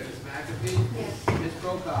 Lewis? Yes. Ms. McAfee? Yes. Ms.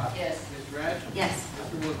 Prokop? Yes. Ms. Resch? Yes.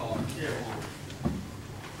 Mr. Woodhull?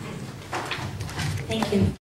 Thank you.